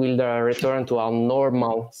when we will return to our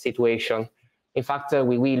normal situation. In fact,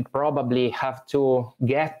 we will probably have to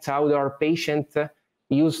get our patients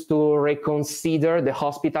used to reconsider the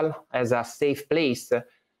hospital as a safe place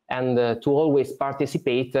and to always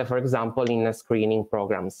participate, for example, in screening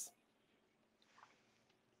programs.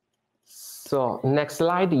 So next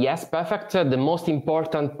slide. Yes, perfect. The most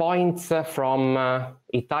important points from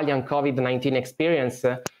Italian COVID-19 experience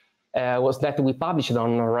was that we published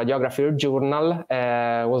on Radiography Journal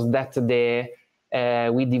was that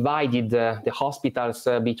we divided the hospitals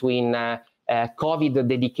between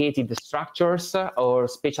COVID-dedicated structures or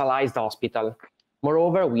specialized hospital.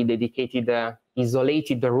 Moreover, we dedicated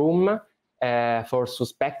isolated room for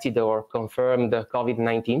suspected or confirmed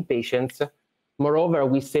COVID-19 patients. Moreover,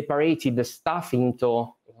 we separated the staff into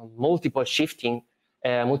multiple shifts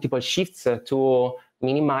to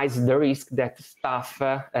minimize the risk that staff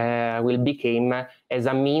will become as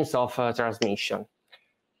a means of transmission.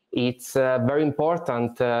 It's very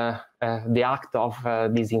important, the act of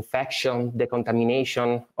disinfection,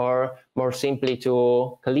 decontamination, or more simply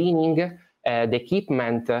to cleaning the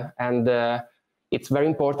equipment, and it's very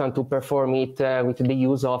important to perform it with the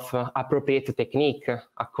use of appropriate technique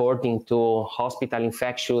according to hospital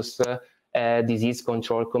infectious disease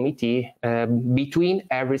control committee between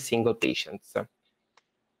every single patient.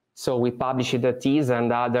 So we published these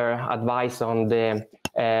and other advice on the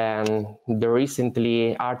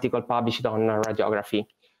recently article published on radiography.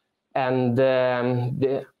 And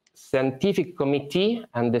the scientific committee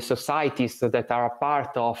and the societies that are a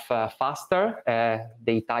part of FASTER,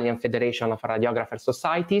 the Italian Federation of Radiographer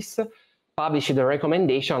Societies, published a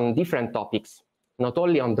recommendation on different topics, not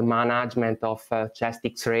only on the management of chest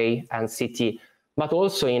X-ray and CT, but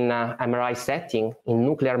also in MRI setting, in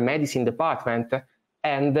nuclear medicine department,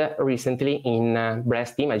 and recently in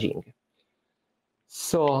breast imaging.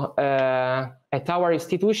 So at our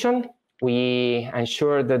institution, we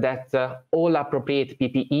ensured that all appropriate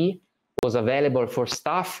PPE was available for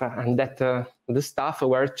staff and that the staff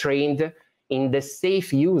were trained in the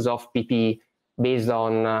safe use of PPE based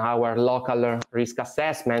on our local risk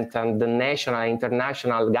assessment and the national and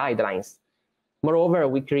international guidelines. Moreover,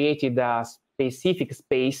 we created a specific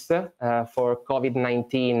space for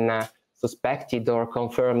COVID-19 suspected or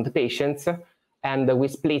confirmed patients, and we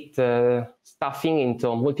split staffing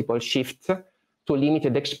into multiple shifts to limit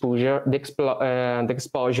the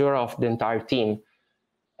exposure of the entire team.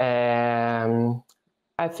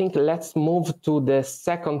 I think let's move to the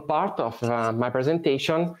second part of my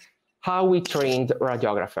presentation, how we trained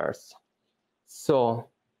radiographers. So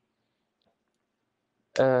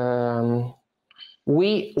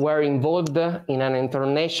we were involved in an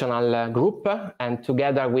international group, and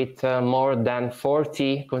together with more than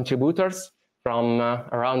 40 contributors from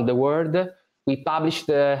around the world, we published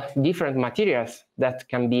different materials that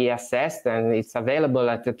can be accessed, and it's available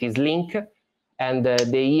at this link. And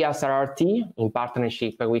the ESRT, in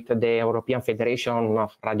partnership with the European Federation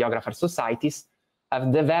of Radiographer Societies,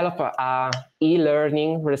 have developed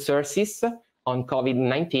e-learning resources on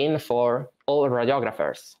COVID-19 for all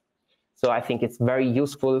radiographers. So I think it's very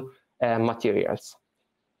useful materials.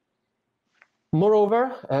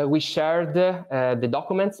 Moreover, we shared the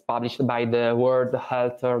documents published by the World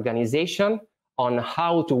Health Organization on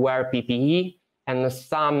how to wear PPE and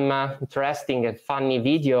some interesting and funny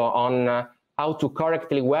video on how to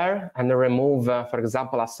correctly wear and remove, for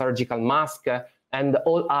example, a surgical mask and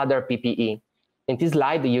all other PPE. In this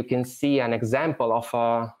slide, you can see an example of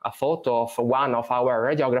a photo of one of our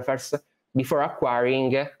radiographers before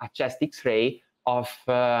acquiring a chest X-ray of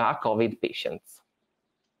a COVID patient.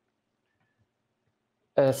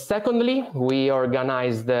 Secondly, we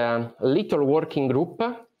organized a little working group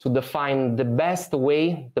to define the best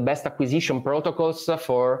way, the best acquisition protocols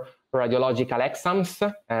for radiological exams,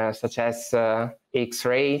 such as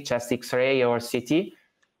X-ray, chest X-ray, or CT.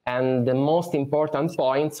 And the most important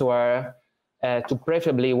points were to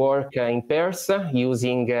preferably work in pairs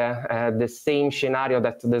using the same scenario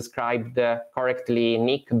that described correctly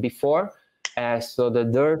Nick before. So the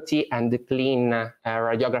dirty and the clean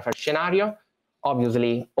radiographer scenario.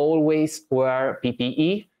 Obviously, always wear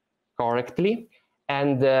PPE correctly,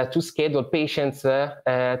 and to schedule patients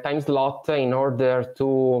time slot in order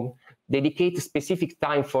to dedicate specific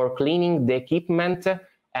time for cleaning the equipment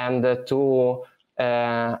and to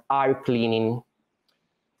air cleaning.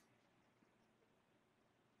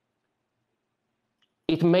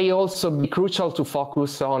 It may also be crucial to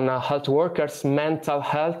focus on health workers' mental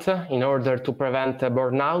health in order to prevent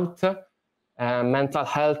burnout. Mental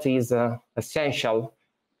health is essential,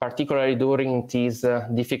 particularly during these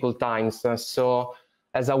difficult times. So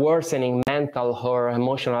as a worsening mental or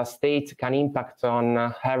emotional state can impact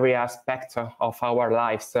on every aspect of our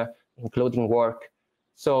lives, including work.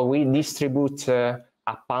 So we distribute a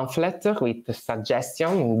pamphlet with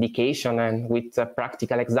suggestion, indication, and with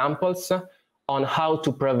practical examples on how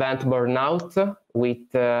to prevent burnout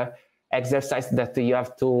with exercise that you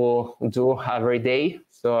have to do every day.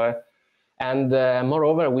 So, and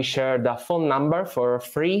moreover, we shared a phone number for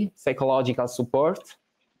free psychological support.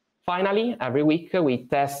 Finally, every week we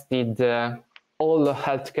tested all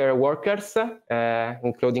healthcare workers,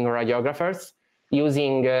 including radiographers,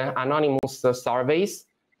 using anonymous surveys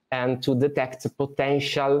and to detect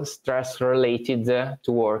potential stress related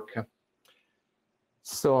to work.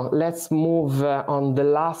 So let's move on the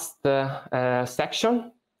last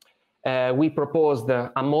section. We proposed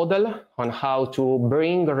a model on how to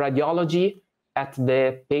bring radiology at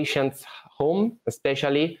the patient's home,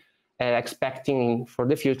 especially expecting for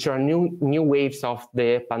the future new waves of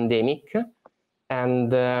the pandemic.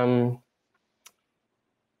 And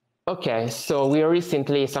okay, so we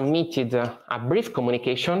recently submitted a brief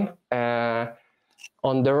communication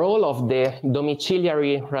on the role of the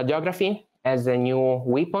domiciliary radiography as a new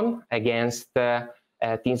weapon against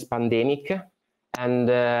this pandemic. And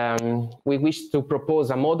we wish to propose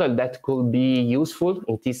a model that could be useful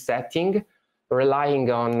in this setting, relying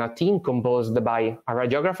on a team composed by a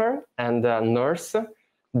radiographer and a nurse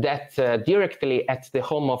that directly at the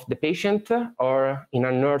home of the patient or in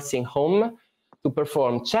a nursing home to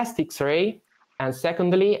perform chest X-ray and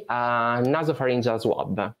secondly, a nasopharyngeal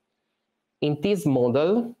swab. In this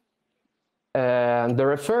model, the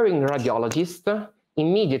referring radiologist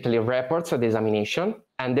immediately reports the examination,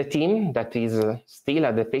 and the team that is still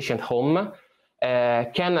at the patient home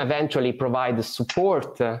can eventually provide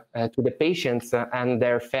support to the patients and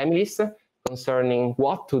their families concerning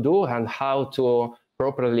what to do and how to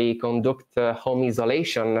properly conduct home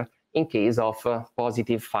isolation in case of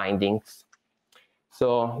positive findings.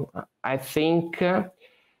 So I think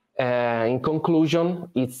in conclusion,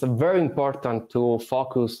 it's very important to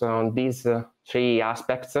focus on these three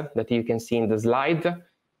aspects that you can see in the slide.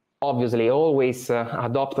 Obviously, always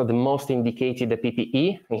adopt the most indicated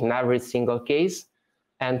PPE in every single case,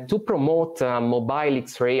 and to promote a mobile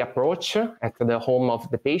X-ray approach at the home of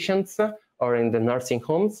the patients or in the nursing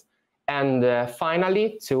homes. And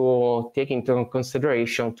finally, to take into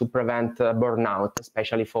consideration to prevent burnout,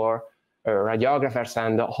 especially for radiographers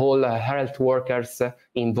and all health workers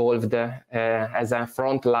involved as a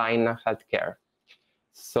frontline healthcare.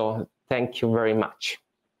 So thank you very much.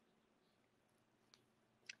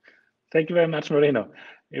 Thank you very much, Moreno.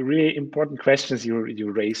 Really important questions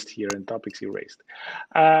you raised here and topics you raised.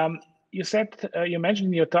 You said, you mentioned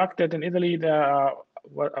in your talk that in Italy there are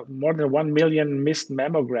more than 1 million missed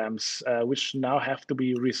mammograms, which now have to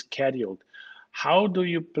be rescheduled. How do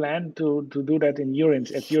you plan to do that in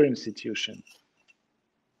at your institution?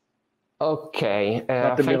 Okay,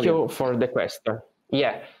 thank you for the question.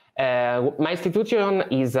 Yeah, my institution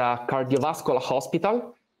is a cardiovascular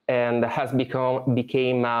hospital and has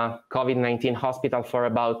became a COVID-19 hospital for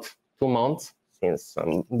about 2 months, since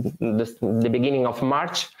the beginning of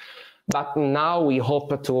March. But now we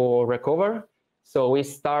hope to recover. So we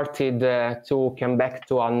started to come back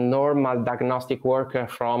to a normal diagnostic work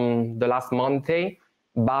from the last Monday,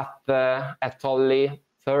 but at only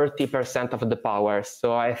 30% of the power.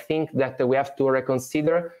 So I think that we have to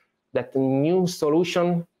reconsider that a new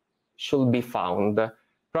solution should be found.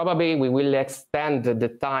 Probably we will extend the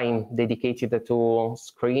time dedicated to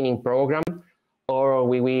screening program, or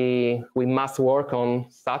we must work on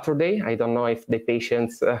Saturday. I don't know if the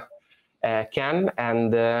patients can,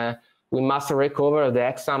 and we must recover the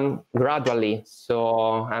exam gradually,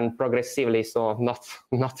 so and progressively, so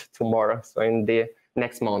not tomorrow, so in the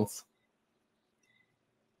next months.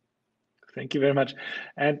 Thank you very much.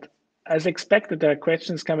 And as expected, there are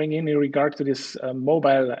questions coming in regard to this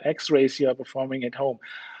mobile X-rays you are performing at home.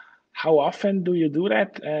 How often do you do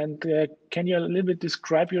that? And can you a little bit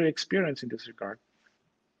describe your experience in this regard?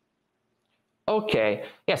 Okay,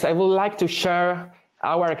 yes, I would like to share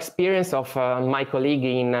our experience of my colleague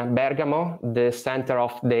in Bergamo, the center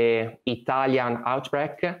of the Italian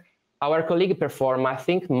outbreak. Our colleague performed, I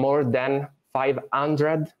think, more than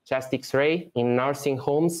 500 chest X-ray in nursing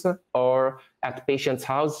homes or at patients'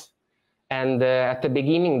 house. And at the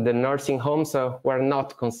beginning, the nursing homes were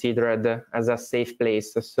not considered as a safe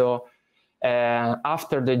place. So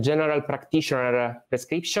after the general practitioner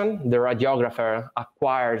prescription, the radiographer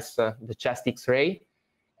acquires the chest X-ray,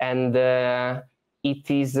 and it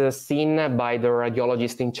is seen by the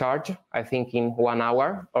radiologist in charge, I think in 1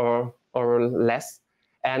 hour or less.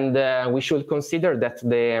 And we should consider that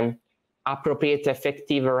the appropriate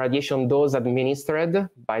effective radiation dose administered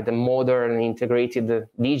by the modern integrated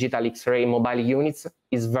digital X-ray mobile units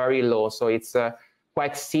is very low. So it's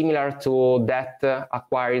quite similar to that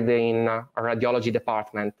acquired in a radiology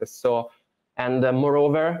department. So, and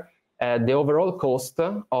moreover, the overall cost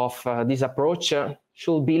of this approach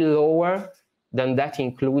should be lower than that,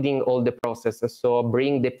 including all the processes. So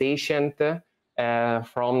bring the patient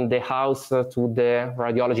from the house to the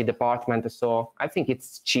radiology department. So I think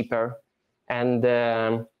it's cheaper. And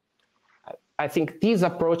I think this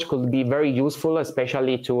approach could be very useful,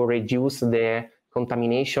 especially to reduce the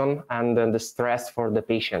contamination and the stress for the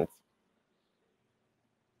patient.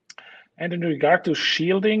 And in regard to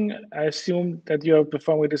shielding, I assume that you're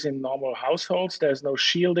performing this in normal households. There's no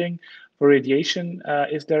shielding for radiation.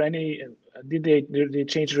 Is there any, did they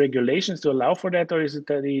change regulations to allow for that, or is it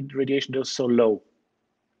that the radiation dose so low?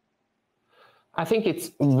 I think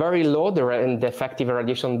it's very low, the effective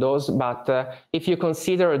radiation dose, but if you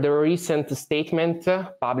consider the recent statement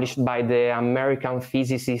published by the American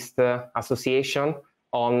Physicists Association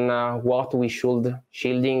on what we should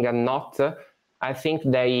shielding and not, I think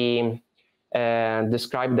they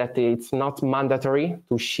describe that it's not mandatory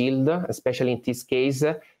to shield, especially in this case,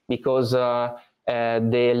 because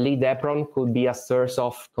the lead apron could be a source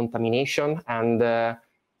of contamination, and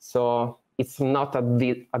so it's not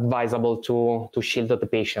advisable to shield the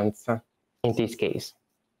patients in this case.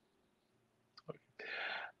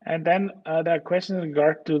 And then there are questions in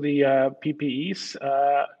regard to the PPEs.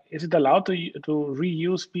 Is it allowed to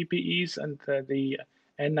reuse PPEs and the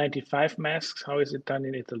N95 masks? How is it done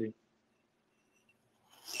in Italy?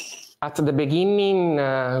 At the beginning,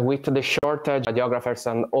 with the shortage of radiographers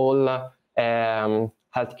and all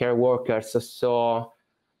healthcare workers, so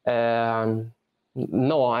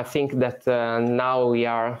no, I think that now we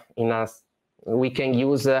are we can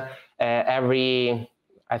use every,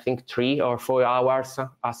 I think 3 or 4 hours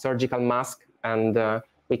a surgical mask, and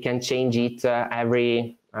we can change it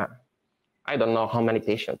every, I don't know how many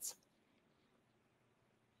patients.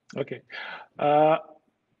 Okay.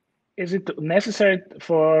 Is it necessary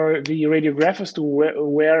for the radiographers to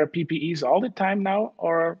wear PPEs all the time now,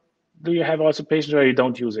 or do you have also patients where you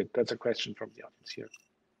don't use it? That's a question from the audience here.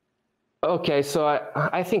 Okay, so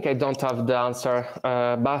I think I don't have the answer,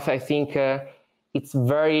 but I think it's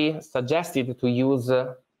very suggested to use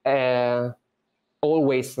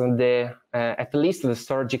always at least the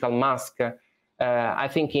surgical mask. I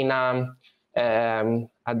think in a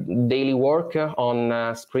daily work on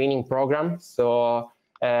a screening program, so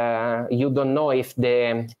you don't know if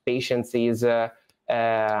the patient is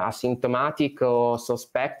asymptomatic or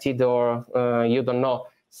suspected, or you don't know.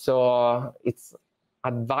 So it's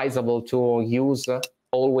advisable to use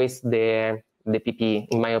always the PPE,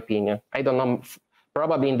 in my opinion. I don't know,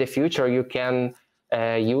 probably in the future you can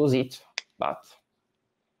use it, but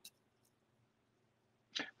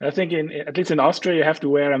I think at least in Austria, you have to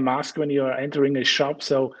wear a mask when you are entering a shop.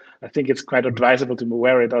 So I think it's quite advisable to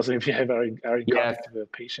wear it also if you are in contact with a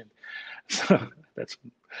patient. So that's,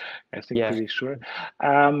 I think, pretty sure.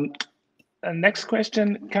 Next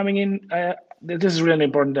question coming in. This is really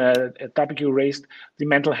important topic you raised, the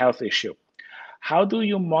mental health issue. How do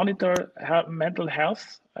you monitor mental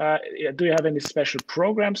health? Do you have any special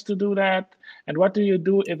programs to do that? And what do you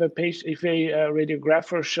do if a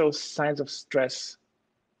radiographer shows signs of stress?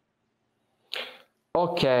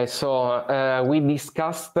 Okay, so we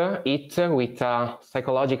discussed it with a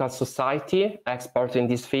psychological society expert in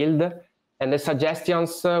this field, and the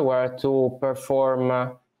suggestions were to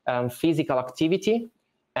perform physical activity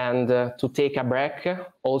and to take a break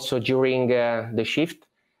also during the shift,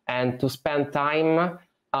 and to spend time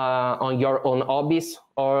on your own hobbies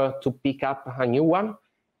or to pick up a new one.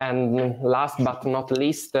 And last but not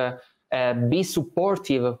least, be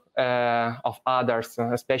supportive of others,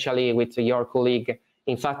 especially with your colleague.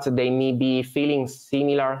 In fact, they may be feeling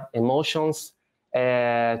similar emotions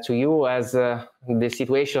to you, as the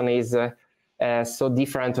situation is so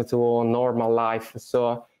different to normal life.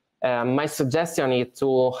 So my suggestion is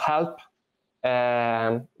to help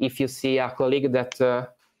if you see a colleague that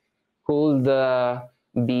could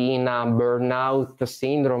be in a burnout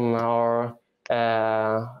syndrome, or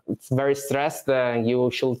it's very stressed, you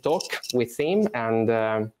should talk with him, and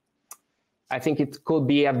I think it could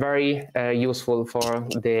be a very useful for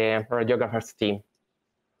the radiographers team.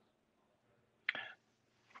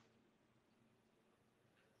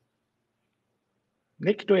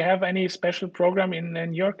 Nick, do you have any special program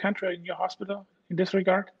in your country, in your hospital, in this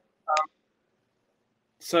regard?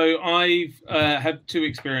 So I've had two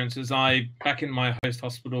experiences. Back in my host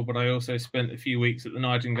hospital, but I also spent a few weeks at the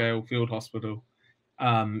Nightingale Field Hospital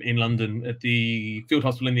in London, at the field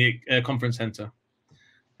hospital in the conference centre.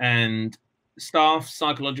 And staff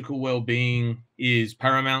psychological well-being is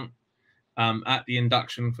paramount. At the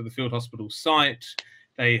induction for the field hospital site,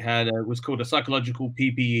 they had was called a psychological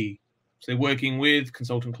PPE. So working with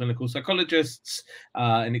consultant clinical psychologists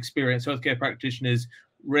and experienced healthcare practitioners,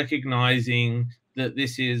 recognizing that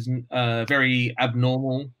this is a very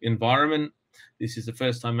abnormal environment. This is the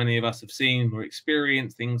first time many of us have seen or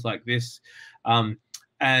experienced things like this.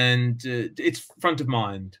 And it's front of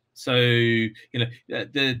mind. So, you know,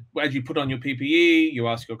 as you put on your PPE, you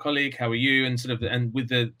ask your colleague, how are you? And sort of, and with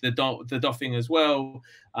the doffing as well,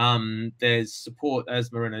 there's support,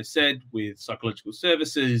 as Moreno said, with psychological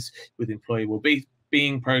services, with employee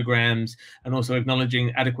well-being programs, and also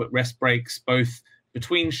acknowledging adequate rest breaks, both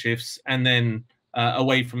between shifts and then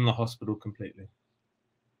away from the hospital completely.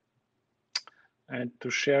 And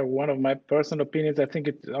to share one of my personal opinions, I think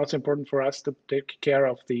it's also important for us to take care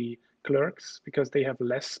of the clerks, because they have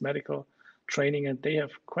less medical training and they have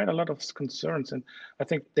quite a lot of concerns. And I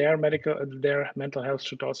think their mental health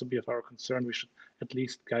should also be of our concern. We should at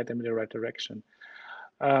least guide them in the right direction.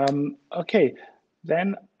 Okay,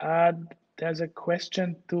 then there's a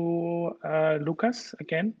question to Lukas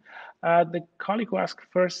again. The colleague who asked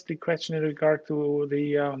first the question in regard to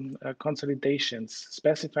the consolidations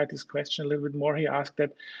specified this question a little bit more. He asked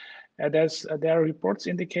that there are reports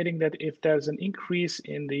indicating that if there's an increase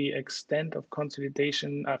in the extent of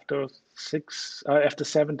consolidation after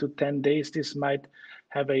 7 to 10 days, this might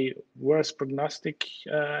have a worse prognostic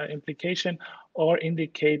implication or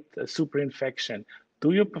indicate a superinfection.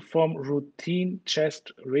 Do you perform routine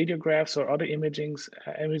chest radiographs or other imaging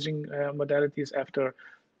modalities after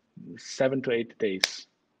 7 to 8 days?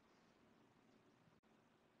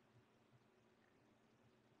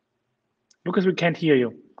 Lukas, we can't hear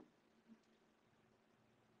you.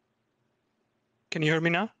 Can you hear me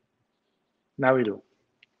now? Now we do.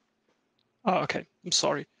 Oh, okay, I'm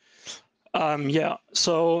sorry. Yeah,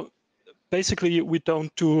 so basically we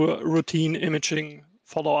don't do routine imaging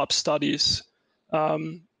follow-up studies.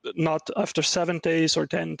 Not after 7 days or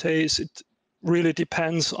 10 days. It really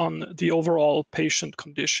depends on the overall patient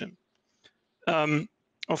condition.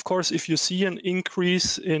 Of course, if you see an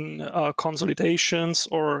increase in consolidations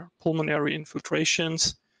or pulmonary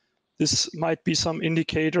infiltrations, this might be some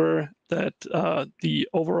indicator that the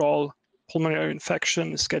overall pulmonary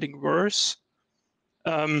infection is getting worse.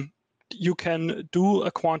 You can do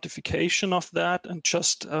a quantification of that, and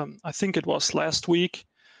just, I think it was last week,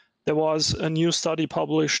 there was a new study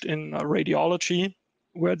published in Radiology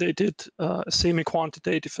where they did a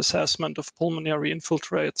semi-quantitative assessment of pulmonary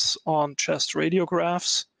infiltrates on chest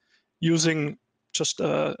radiographs using just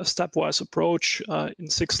a stepwise approach in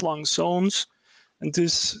 6 lung zones. And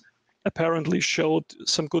this apparently showed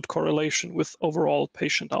some good correlation with overall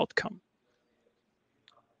patient outcome.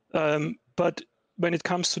 But when it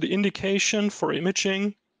comes to the indication for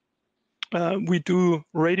imaging, we do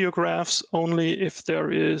radiographs only if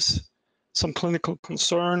there is some clinical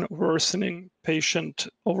concern worsening patient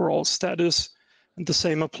overall status. And the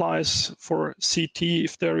same applies for CT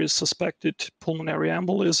if there is suspected pulmonary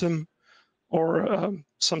embolism or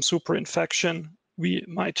some superinfection, we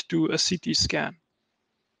might do a CT scan.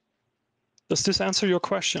 Does this answer your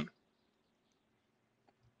question?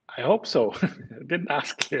 I hope so. I didn't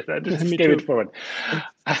ask it. I just Me gave too. it forward.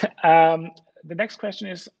 The next question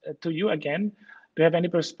is to you again. Do you have any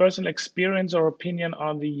personal experience or opinion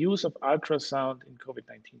on the use of ultrasound in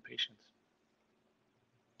COVID-19 patients?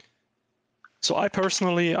 So I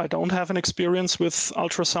don't have an experience with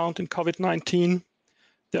ultrasound in COVID-19.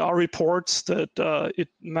 There are reports that it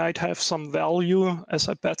might have some value as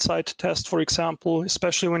a bedside test, for example,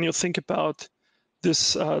 especially when you think about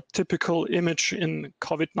this typical image in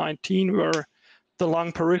COVID-19 where the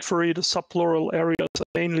lung periphery, the subpleural areas are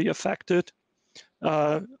mainly affected.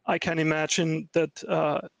 I can imagine that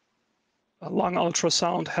a lung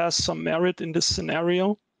ultrasound has some merit in this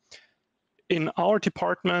scenario. In our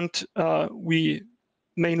department, we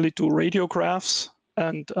mainly do radiographs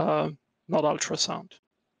and not ultrasound.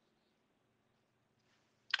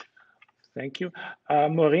 Thank you.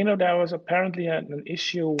 Moreno, there was apparently an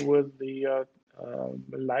issue with the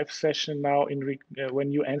live session now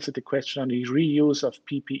when you answered the question on the reuse of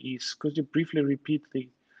PPEs. Could you briefly repeat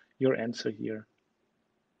your answer here?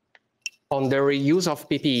 On the reuse of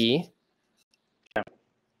PPE? Yeah.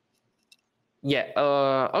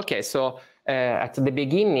 Yeah, okay, so at the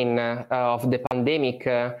beginning of the pandemic,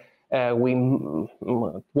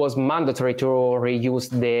 was mandatory to reuse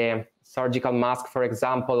the surgical mask, for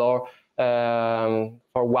example, or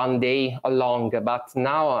for one day long. But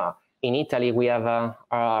now in Italy, we have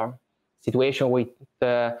a situation with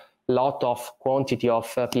a lot of quantity of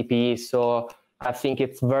PPE. So I think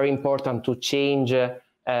it's very important to change the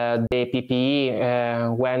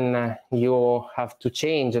PPE when you have to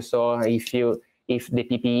change. So if the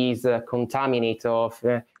PPE is contaminated, or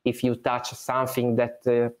if you touch something that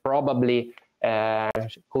probably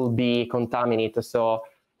could be contaminated. So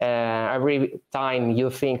every time you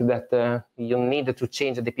think that you need to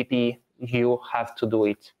change the PPE, you have to do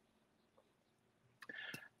it.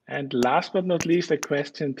 And last but not least, a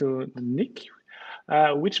question to Nick.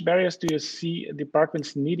 Which barriers do you see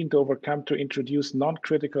departments needing to overcome to introduce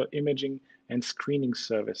non-critical imaging and screening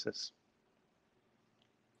services?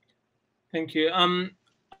 Thank you.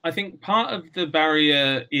 I think part of the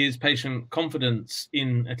barrier is patient confidence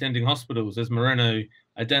in attending hospitals, as Moreno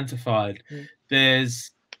identified.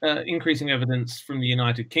 There's increasing evidence from the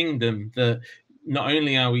United Kingdom that not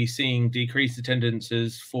only are we seeing decreased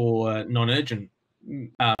attendances for non-urgent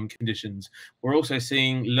conditions, we're also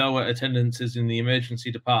seeing lower attendances in the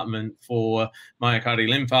emergency department for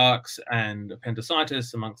myocardial infarcts and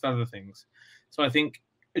appendicitis, amongst other things. So I think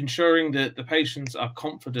ensuring that the patients are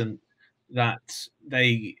confident that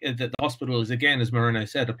the hospital is, again, as Moreno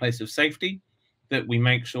said, a place of safety, that we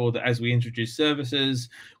make sure that as we introduce services,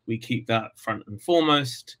 we keep that front and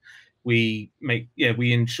foremost. We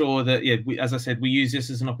ensure that, as I said, we use this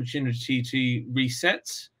as an opportunity to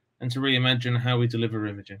reset and to reimagine how we deliver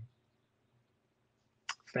imaging.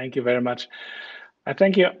 Thank you very much. I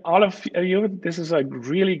thank you, all of you. This is a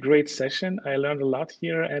really great session. I learned a lot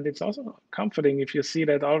here, and it's also comforting if you see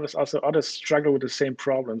that others struggle with the same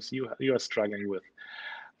problems you are struggling with.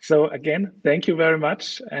 So again, thank you very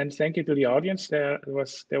much, and thank you to the audience. There were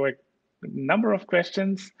a number of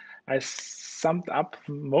questions. I summed up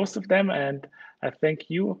most of them, and I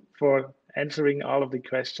thank you for answering all of the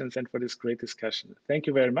questions and for this great discussion. Thank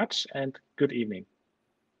you very much, and good evening.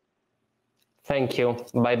 Thank you.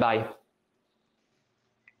 Bye-bye.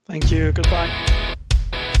 Thank you. Goodbye.